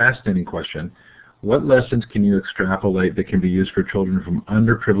a fascinating question. What lessons can you extrapolate that can be used for children from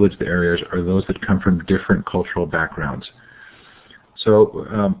underprivileged areas or those that come from different cultural backgrounds? So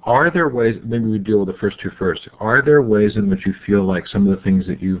are there ways, maybe we deal with the first two first, are there ways in which you feel like some of the things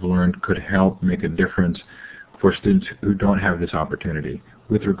that you've learned could help make a difference for students who don't have this opportunity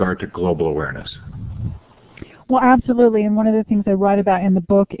with regard to global awareness? Well, absolutely, and one of the things I write about in the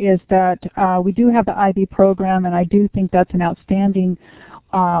book is that we do have the IB program, and I do think that's an outstanding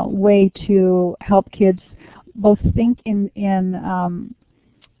way to help kids both think in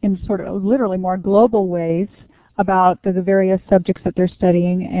sort of literally more global ways about the various subjects that they're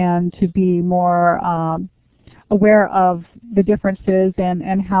studying, and to be more aware of the differences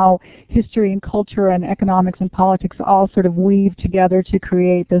and how history and culture and economics and politics all sort of weave together to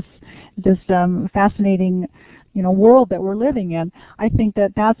create this fascinating, you know, world that we're living in. I think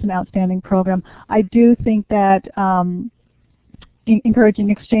that that's an outstanding program. I do think that encouraging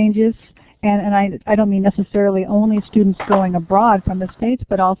exchanges, and I don't mean necessarily only students going abroad from the States,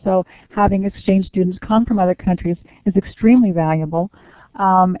 but also having exchange students come from other countries is extremely valuable.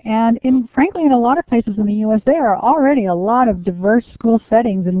 And frankly, in a lot of places in the U.S., there are already a lot of diverse school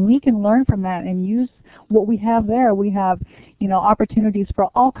settings, and we can learn from that and use what we have there. We have, you know, opportunities for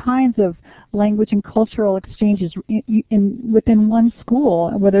all kinds of language and cultural exchanges within one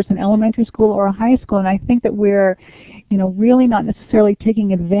school, whether it's an elementary school or a high school. And I think that we're, you know, really not necessarily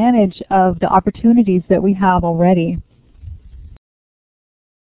taking advantage of the opportunities that we have already.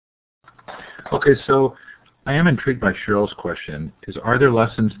 Okay, so I am intrigued by Cheryl's question. Are there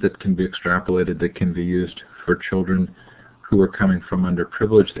lessons that can be extrapolated that can be used for children who are coming from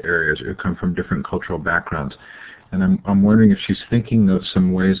underprivileged areas or come from different cultural backgrounds? And I'm wondering if she's thinking of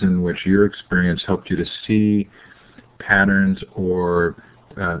some ways in which your experience helped you to see patterns or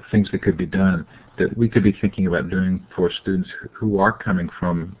things that could be done that we could be thinking about doing for students who are coming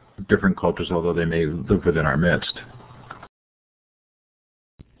from different cultures, although they may live within our midst.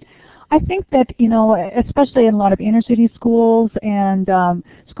 I think that, you know, especially in a lot of inner city schools and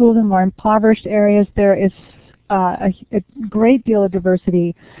schools in more impoverished areas, there is a great deal of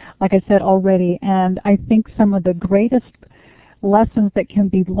diversity, like I said already. And I think some of the greatest lessons that can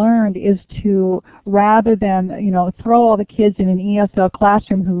be learned is to, rather than, you know, throw all the kids in an ESL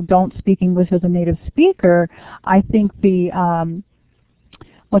classroom who don't speak English as a native speaker, I think the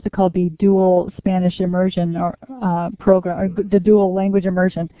what's it called, the dual Spanish immersion or program, or the dual language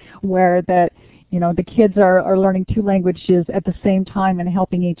immersion, where that, you know, the kids are learning two languages at the same time and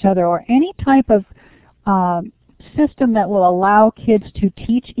helping each other, or any type of system that will allow kids to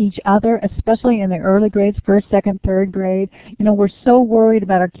teach each other, especially in the early grades, first, second, third grade. You know, we're so worried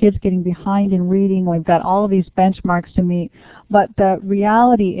about our kids getting behind in reading. We've got all of these benchmarks to meet, but the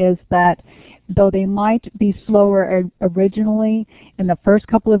reality is that though they might be slower originally in the first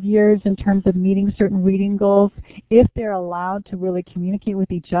couple of years in terms of meeting certain reading goals, if they're allowed to really communicate with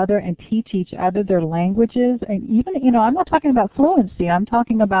each other and teach each other their languages, and even, you know, I'm not talking about fluency, I'm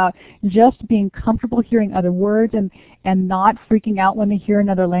talking about just being comfortable hearing other words and not freaking out when they hear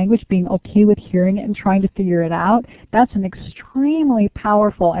another language, being okay with hearing it and trying to figure it out. That's an extremely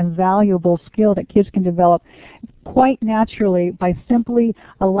powerful and valuable skill that kids can develop quite naturally by simply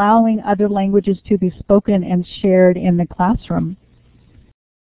allowing other languages to be spoken and shared in the classroom.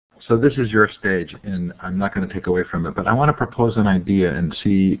 So this is your stage, and I'm not going to take away from it, but I want to propose an idea and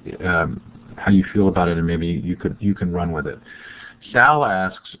see how you feel about it, and maybe you can run with it. Sal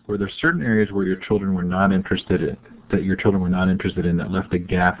asks, were there certain areas where your children were not interested in, that left a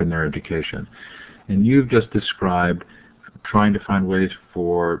gap in their education? And you've just described trying to find ways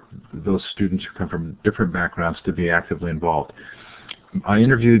for those students who come from different backgrounds to be actively involved. I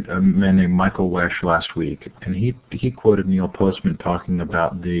interviewed a man named Michael Wesch last week, and he quoted Neil Postman talking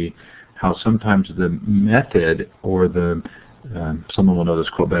about how sometimes the method or someone will know this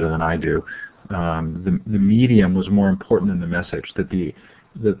quote better than I do, the medium was more important than the message, that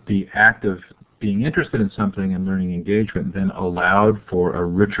the act of being interested in something and learning engagement then allowed for a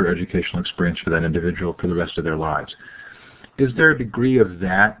richer educational experience for that individual for the rest of their lives. Is there a degree of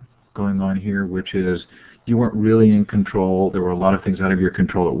that going on here, which is you weren't really in control, there were a lot of things out of your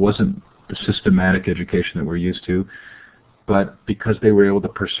control, it wasn't the systematic education that we're used to, but because they were able to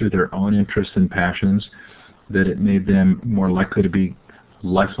pursue their own interests and passions, that it made them more likely to be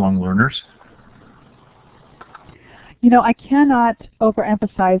lifelong learners? You know, I cannot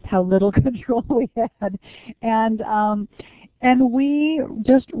overemphasize how little control we had, and we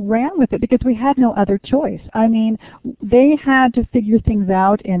just ran with it because we had no other choice. I mean, they had to figure things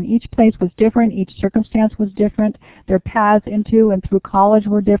out, and each place was different, each circumstance was different, their paths into and through college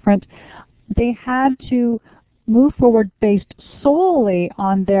were different. They had to move forward based solely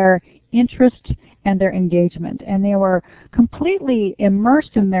on their interest and their engagement, and they were completely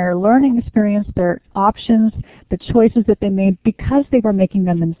immersed in their learning experience, their options, the choices that they made, because they were making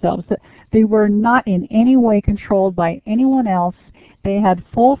them themselves. They were not in any way controlled by anyone else. They had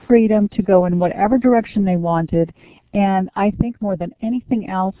full freedom to go in whatever direction they wanted, and I think more than anything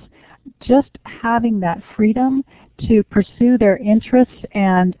else, just having that freedom to pursue their interests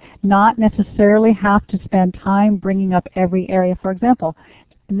and not necessarily have to spend time bringing up every area. For example,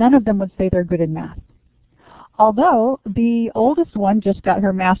 none of them would say they're good in math. Although the oldest one just got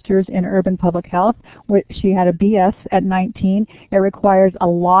her master's in urban public health, which she had a BS at 19. It requires a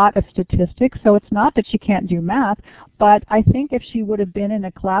lot of statistics, so it's not that she can't do math, but I think if she would have been in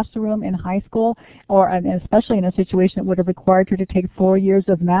a classroom in high school, or especially in a situation that would have required her to take 4 years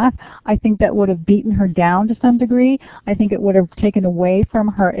of math, I think that would have beaten her down to some degree. I think it would have taken away from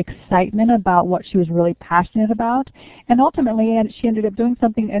her excitement about what she was really passionate about. And ultimately, she ended up doing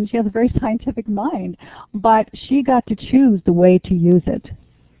something, and she has a very scientific mind, but she got to choose the way to use it.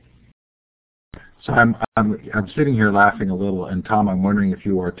 So I'm sitting here laughing a little, and Tom, I'm wondering if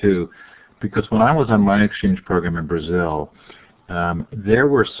you are too, because when I was on my exchange program in Brazil, there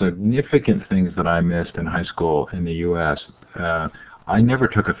were significant things that I missed in high school in the U.S. I never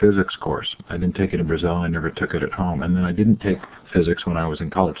took a physics course. I didn't take it in Brazil. I never took it at home, and then I didn't take physics when I was in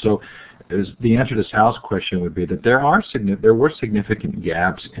college. So the answer to Sal's question would be that there were significant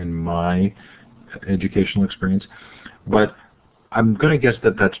gaps in my educational experience, but I'm going to guess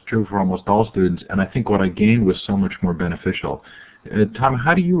that that's true for almost all students, and I think what I gained was so much more beneficial. Tom,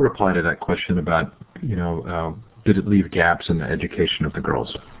 how do you reply to that question about, did it leave gaps in the education of the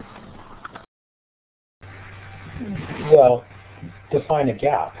girls? Well, define a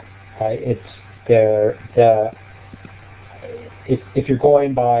gap. It's if you're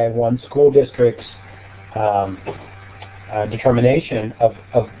going by one school district's determination of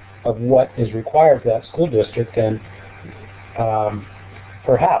what is required for that school district, then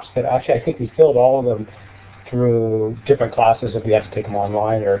perhaps. But actually, I think we filled all of them through different classes if we had to take them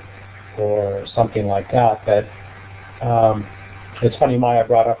online or something like that. But it's funny, Maya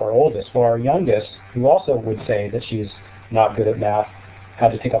brought up our oldest. Well, our youngest, who also would say that she's not good at math,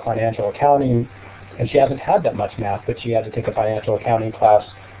 had to take a financial accounting, and she hasn't had that much math, but she had to take a financial accounting class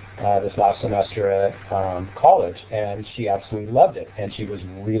this last semester at college, and she absolutely loved it, and she was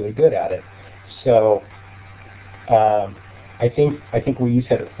really good at it. So I think we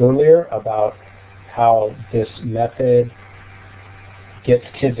said it earlier about how this method gets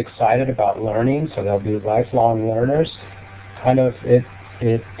kids excited about learning, so they'll be lifelong learners. Kind of it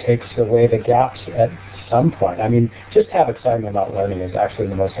takes away the gaps at some point. I mean, just have excitement about learning is actually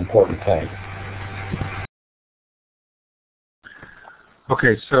the most important thing.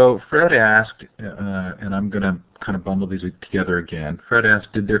 Okay, so Fred asked, and I'm going to kind of bundle these together again. Fred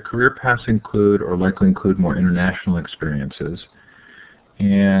asked, did their career paths include or likely include more international experiences?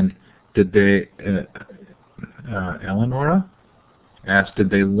 And did they, Eleonora asked, did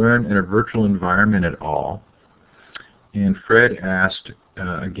they learn in a virtual environment at all? And Fred asked,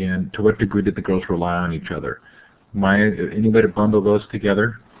 again, to what degree did the girls rely on each other? Maya, any way to bundle those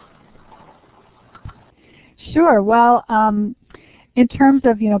together? Sure. Well, in terms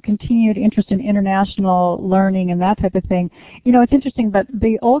of, continued interest in international learning and that type of thing, it's interesting that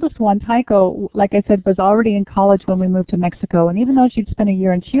the oldest one, Taiko, like I said, was already in college when we moved to Mexico. And even though she'd spent a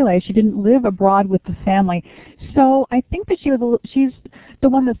year in Chile, she didn't live abroad with the family. So I think that she's the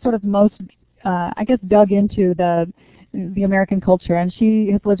one that's sort of most, I guess, dug into the American culture, and she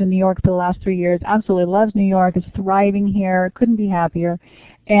has lived in New York for the last 3 years, absolutely loves New York, is thriving here, couldn't be happier.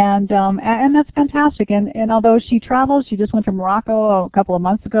 And that's fantastic. And although she travels, she just went to Morocco a couple of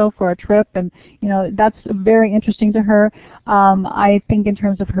months ago for a trip, and that's very interesting to her. I think in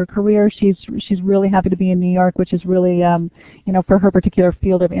terms of her career, she's really happy to be in New York, which is really for her particular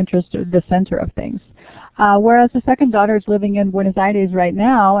field of interest, the center of things. Whereas the second daughter is living in Buenos Aires right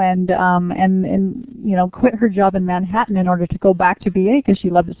now, and quit her job in Manhattan in order to go back to BA because she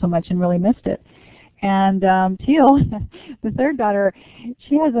loved it so much and really missed it. And Teal, the third daughter,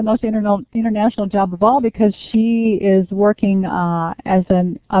 she has the most international job of all because she is working as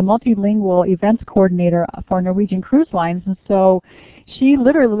a multilingual events coordinator for Norwegian Cruise Lines. And so she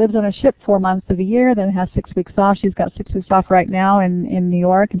literally lives on a ship 4 months of the year, then has 6 weeks off. She's got 6 weeks off right now in New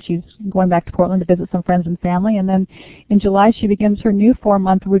York, and she's going back to Portland to visit some friends and family. And then in July, she begins her new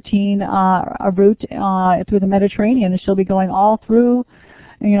 4-month routine, a route through the Mediterranean, and she'll be going all through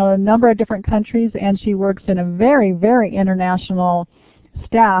a number of different countries, and she works in a very, very international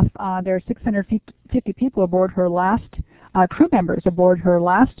staff. There are 650 people aboard her last, crew members aboard her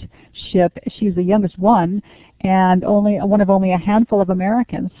last ship. She's the youngest one, and one of only a handful of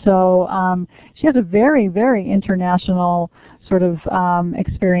Americans. So she has a very, very international sort of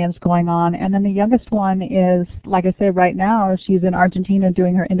experience going on. And then the youngest one is, like I said, right now she's in Argentina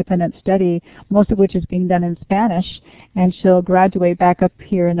doing her independent study, most of which is being done in Spanish, and she'll graduate back up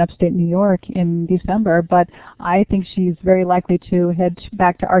here in upstate New York in December. But I think she's very likely to head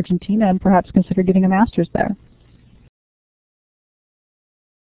back to Argentina and perhaps consider getting a master's there.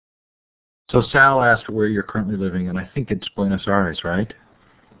 So Sal asked where you're currently living, and I think it's Buenos Aires, right?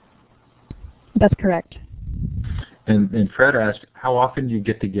 That's correct. And Fred asked, how often do you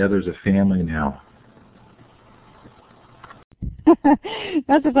get together as a family now?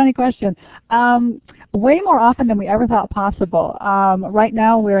 That's a funny question. Way more often than we ever thought possible. Right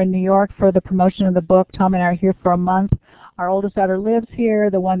now we're in New York for the promotion of the book. Tom and I are here for a month. Our oldest daughter lives here.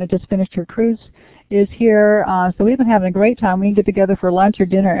 The one that just finished her cruise is here. So we've been having a great time. We get together for lunch or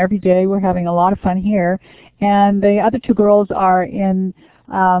dinner every day. We're having a lot of fun here. And the other 2 girls are in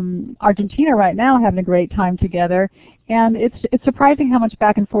Argentina right now, having a great time together. And it's surprising how much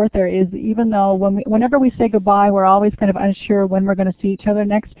back and forth there is, even though whenever we say goodbye, we're always kind of unsure when we're going to see each other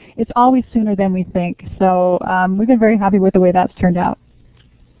next. It's always sooner than we think. So we've been very happy with the way that's turned out.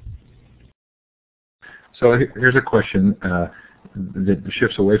 So here's a question that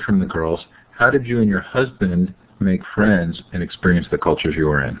shifts away from the girls. How did you and your husband make friends and experience the cultures you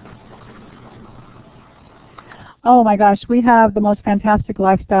were in? Oh my gosh, we have the most fantastic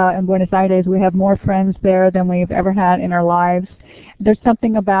lifestyle in Buenos Aires. We have more friends there than we've ever had in our lives. There's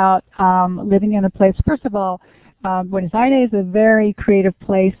something about living in a place. First of all, Buenos Aires is a very creative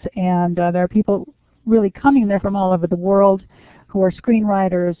place, and there are people really coming there from all over the world who are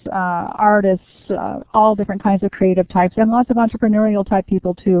screenwriters, artists, all different kinds of creative types, and lots of entrepreneurial type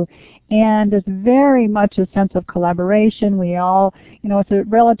people too. And there's very much a sense of collaboration. We all, it's a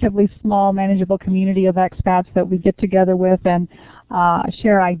relatively small, manageable community of expats that we get together with and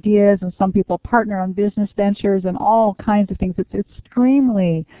share ideas, and some people partner on business ventures and all kinds of things. It's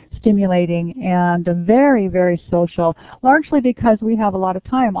extremely stimulating and very, very social, largely because we have a lot of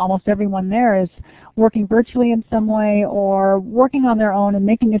time. Almost everyone there is working virtually in some way or working on their own and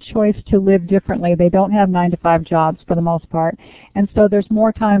making a choice to live differently. They don't have 9-to-5 jobs for the most part. And so there's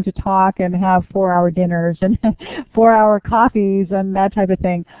more time to talk and have 4-hour dinners and 4-hour coffees and that type of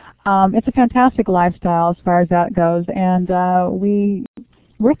thing. It's a fantastic lifestyle as far as that goes, and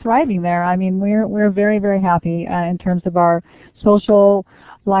we're thriving there. I mean, we're very, very happy in terms of our social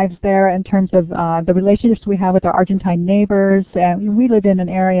lives there, in terms of the relationships we have with our Argentine neighbors. And we live in an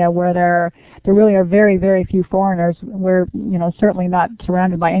area where there really are very, very few foreigners. We're certainly not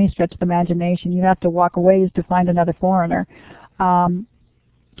surrounded by any stretch of the imagination. You have to walk a ways to find another foreigner, and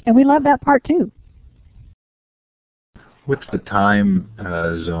we love that part too. What's the time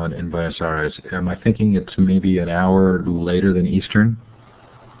zone in Buenos Aires? Am I thinking it's maybe an hour later than Eastern?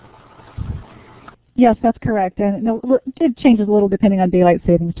 Yes, that's correct. And it changes a little depending on daylight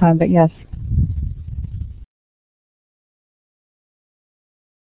savings time, but yes.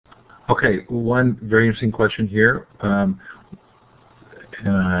 Okay, one very interesting question here. And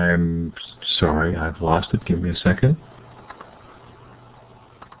I'm sorry, I've lost it. Give me a second.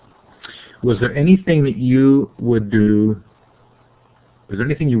 Was there anything that you would do Was there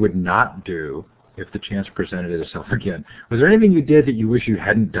anything you would not do if the chance presented itself again? Was there anything you did that you wish you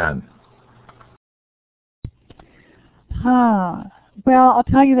hadn't done? Well, I'll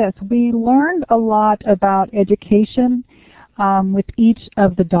tell you this. We learned a lot about education with each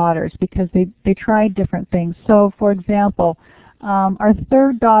of the daughters because they tried different things. So, for example, our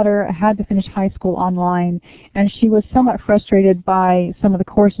third daughter had to finish high school online, and she was somewhat frustrated by some of the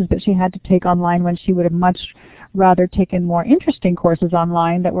courses that she had to take online when she would have much rather taken more interesting courses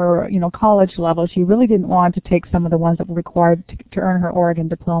online that were, college level. She really didn't want to take some of the ones that were required to earn her Oregon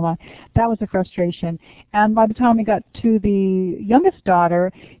diploma. That was a frustration. And by the time we got to the youngest daughter,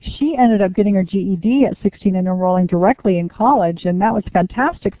 she ended up getting her GED at 16 and enrolling directly in college, and that was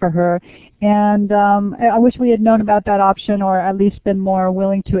fantastic for her. And I wish we had known about that option, or at least been more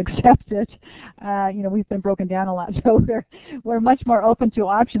willing to accept it. We've been broken down a lot, so we're much more open to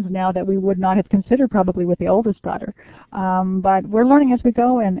options now that we would not have considered probably with the oldest daughter. But we're learning as we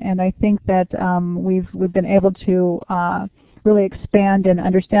go, and I think that we've been able to really expand and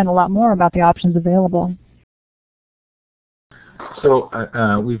understand a lot more about the options available. So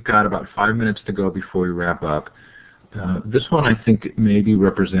we've got about 5 minutes to go before we wrap up. This one I think maybe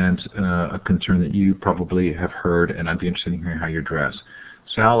represents a concern that you probably have heard, and I'd be interested in hearing how you address.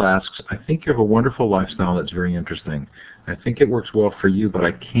 Sal asks, I think you have a wonderful lifestyle that's very interesting. I think it works well for you, but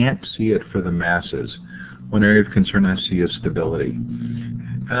I can't see it for the masses. One area of concern I see is stability.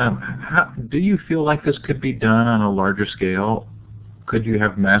 Do you feel like this could be done on a larger scale? Could you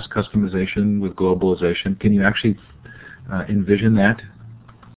have mass customization with globalization? Can you actually envision that?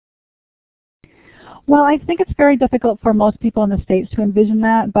 Well, I think it's very difficult for most people in the States to envision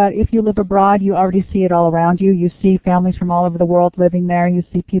that, but if you live abroad, you already see it all around you. You see families from all over the world living there. You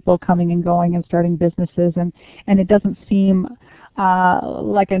see people coming and going and starting businesses, and it doesn't seem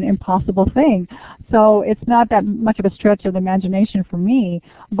like an impossible thing. So it's not that much of a stretch of the imagination for me,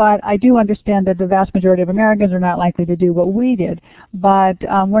 but I do understand that the vast majority of Americans are not likely to do what we did. But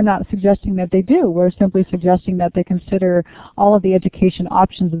we're not suggesting that they do. We're simply suggesting that they consider all of the education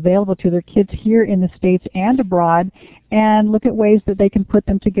options available to their kids here in the States and abroad, and look at ways that they can put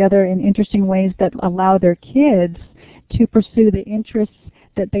them together in interesting ways that allow their kids to pursue the interests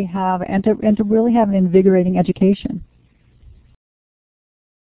that they have and to really have an invigorating education.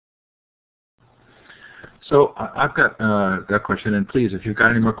 So I've got that question, and please, if you've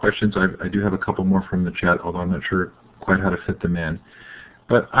got any more questions, I do have a couple more from the chat, although I'm not sure quite how to fit them in.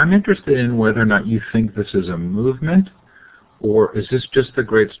 But I'm interested in whether or not you think this is a movement, or is this just the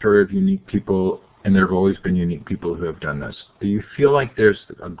great story of unique people, and there have always been unique people who have done this? Do you feel like there's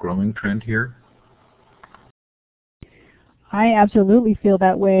a growing trend here? I absolutely feel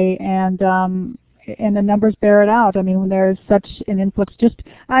that way, and the numbers bear it out. I mean, when there's such an influx,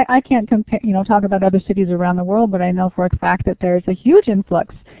 I can't compare, talk about other cities around the world, but I know for a fact that there's a huge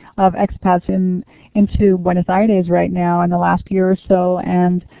influx of expats into Buenos Aires right now in the last year or so,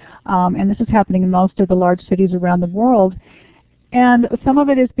 and this is happening in most of the large cities around the world. And some of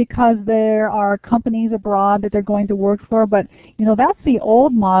it is because there are companies abroad that they're going to work for, but that's the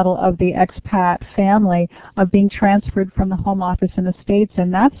old model of the expat family of being transferred from the home office in the States,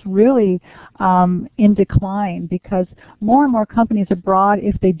 and that's really in decline because more and more companies abroad,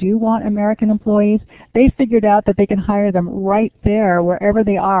 if they do want American employees, they figured out that they can hire them right there wherever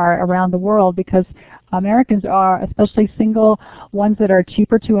they are around the world, because Americans are, especially single ones that are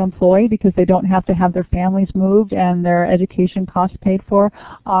cheaper to employ because they don't have to have their families moved and their education costs paid for,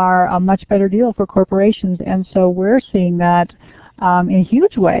 are a much better deal for corporations. And so we're seeing that in a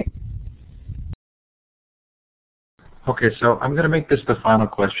huge way. Okay, so I'm going to make this the final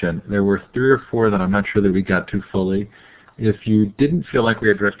question. There were 3 or 4 that I'm not sure that we got to fully. If you didn't feel like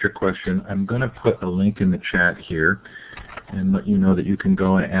we addressed your question, I'm going to put a link in the chat here and let you know that you can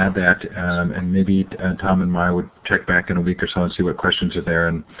go and add that, and maybe Tom and Maya would check back in a week or so and see what questions are there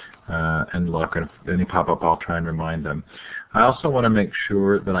and look. And if any pop up, I'll try and remind them. I also want to make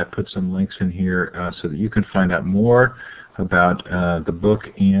sure that I put some links in here so that you can find out more about the book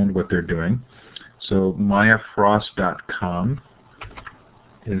and what they're doing. So mayafrost.com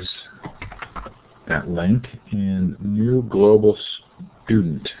is that link, and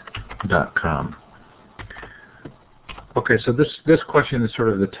newglobalstudent.com. Okay, so this question is sort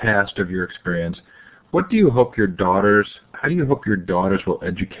of the test of your experience. How do you hope your daughters will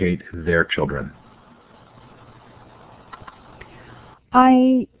educate their children?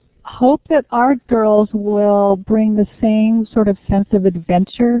 I hope that our girls will bring the same sort of sense of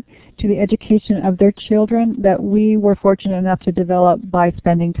adventure to the education of their children that we were fortunate enough to develop by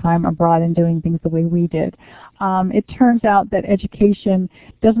spending time abroad and doing things the way we did. It turns out that education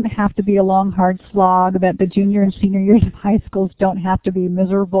doesn't have to be a long, hard slog, that the junior and senior years of high schools don't have to be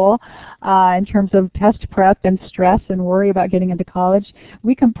miserable in terms of test prep and stress and worry about getting into college.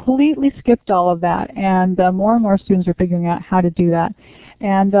 We completely skipped all of that, and more and more students are figuring out how to do that.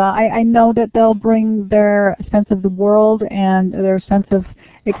 And I know that they'll bring their sense of the world and their sense of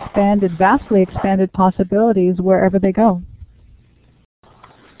expanded, vastly expanded possibilities wherever they go.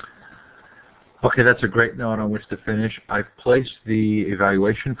 Okay, that's a great note on which to finish. I've placed the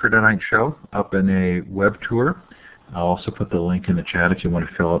evaluation for tonight's show up in a web tour. I'll also put the link in the chat if you want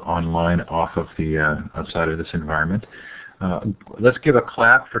to fill it online off of the outside of this environment. Let's give a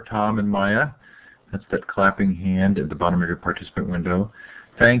clap for Tom and Maya. That's that clapping hand at the bottom of your participant window.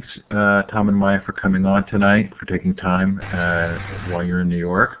 Thanks, Tom and Maya, for coming on tonight, for taking time while you're in New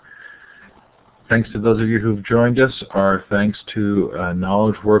York. Thanks to those of you who've joined us. Our thanks to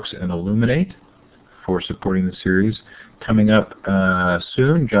KnowledgeWorks and Illuminate for supporting the series. Coming up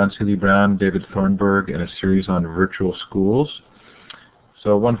soon, John Seeley Brown, David Thornburg, and a series on virtual schools.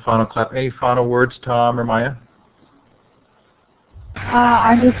 So one final clap. Any final words, Tom or Maya?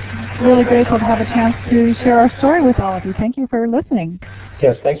 I'm just really grateful to have a chance to share our story with all of you. Thank you for listening.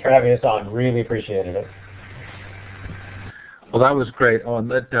 Yes, thanks for having us on. Really appreciated it. Well, that was great. Oh, and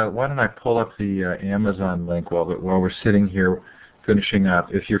why don't I pull up the Amazon link while we're sitting here finishing up.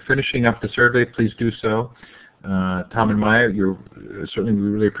 If you're finishing up the survey, please do so. Tom and Maya, certainly we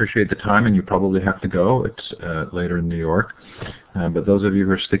really appreciate the time, and you probably have to go. It's later in New York. But those of you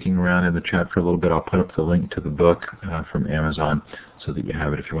who are sticking around in the chat for a little bit, I'll put up the link to the book from Amazon so that you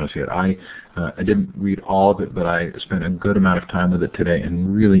have it if you want to see it. I didn't read all of it, but I spent a good amount of time with it today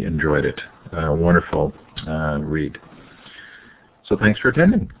and really enjoyed it. Wonderful read. So thanks for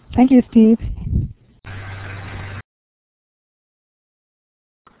attending. Thank you, Steve.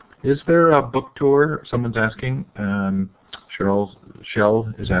 Is there a book tour? Someone's asking. Shell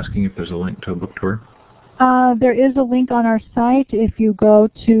is asking if there's a link to a book tour. There is a link on our site. If you go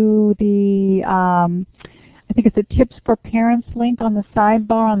to the, I think it's a Tips for Parents link on the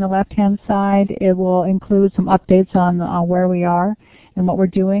sidebar on the left-hand side, it will include some updates on where we are and what we're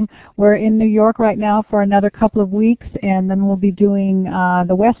doing. We're in New York right now for another couple of weeks, and then we'll be doing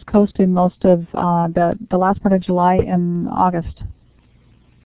the West Coast in most of the last part of July and August.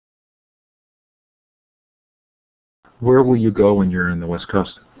 Where will you go when you're in the West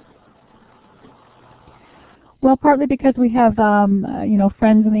Coast? Well, partly because we have,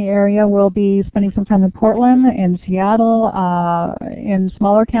 friends in the area. We'll be spending some time in Portland, in Seattle, in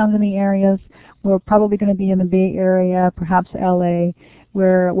smaller towns in the areas. We're probably going to be in the Bay Area, perhaps LA.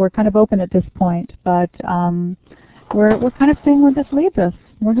 We're kind of open at this point, but we're kind of seeing where this leads us.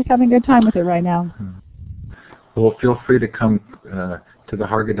 We're just having a good time with it right now. Well, feel free to come to the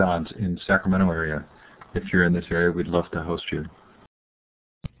Hargadons in Sacramento area. If you're in this area, we'd love to host you.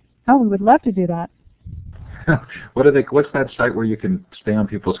 Oh, we would love to do that. What's that site where you can stay on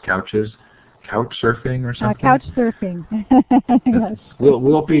people's couches? Couch surfing or something? Couch surfing. Yes.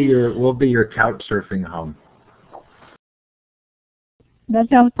 We'll be your couch surfing home. That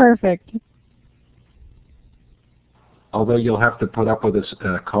sounds perfect. Although you'll have to put up with us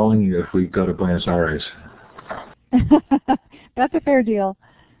calling you if we go to Buenos Aires. That's a fair deal.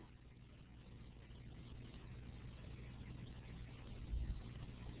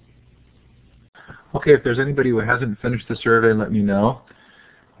 Okay, if there's anybody who hasn't finished the survey, let me know.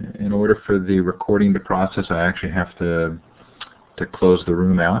 In order for the recording to process, I actually have to close the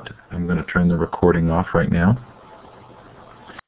room out. I'm going to turn the recording off right now.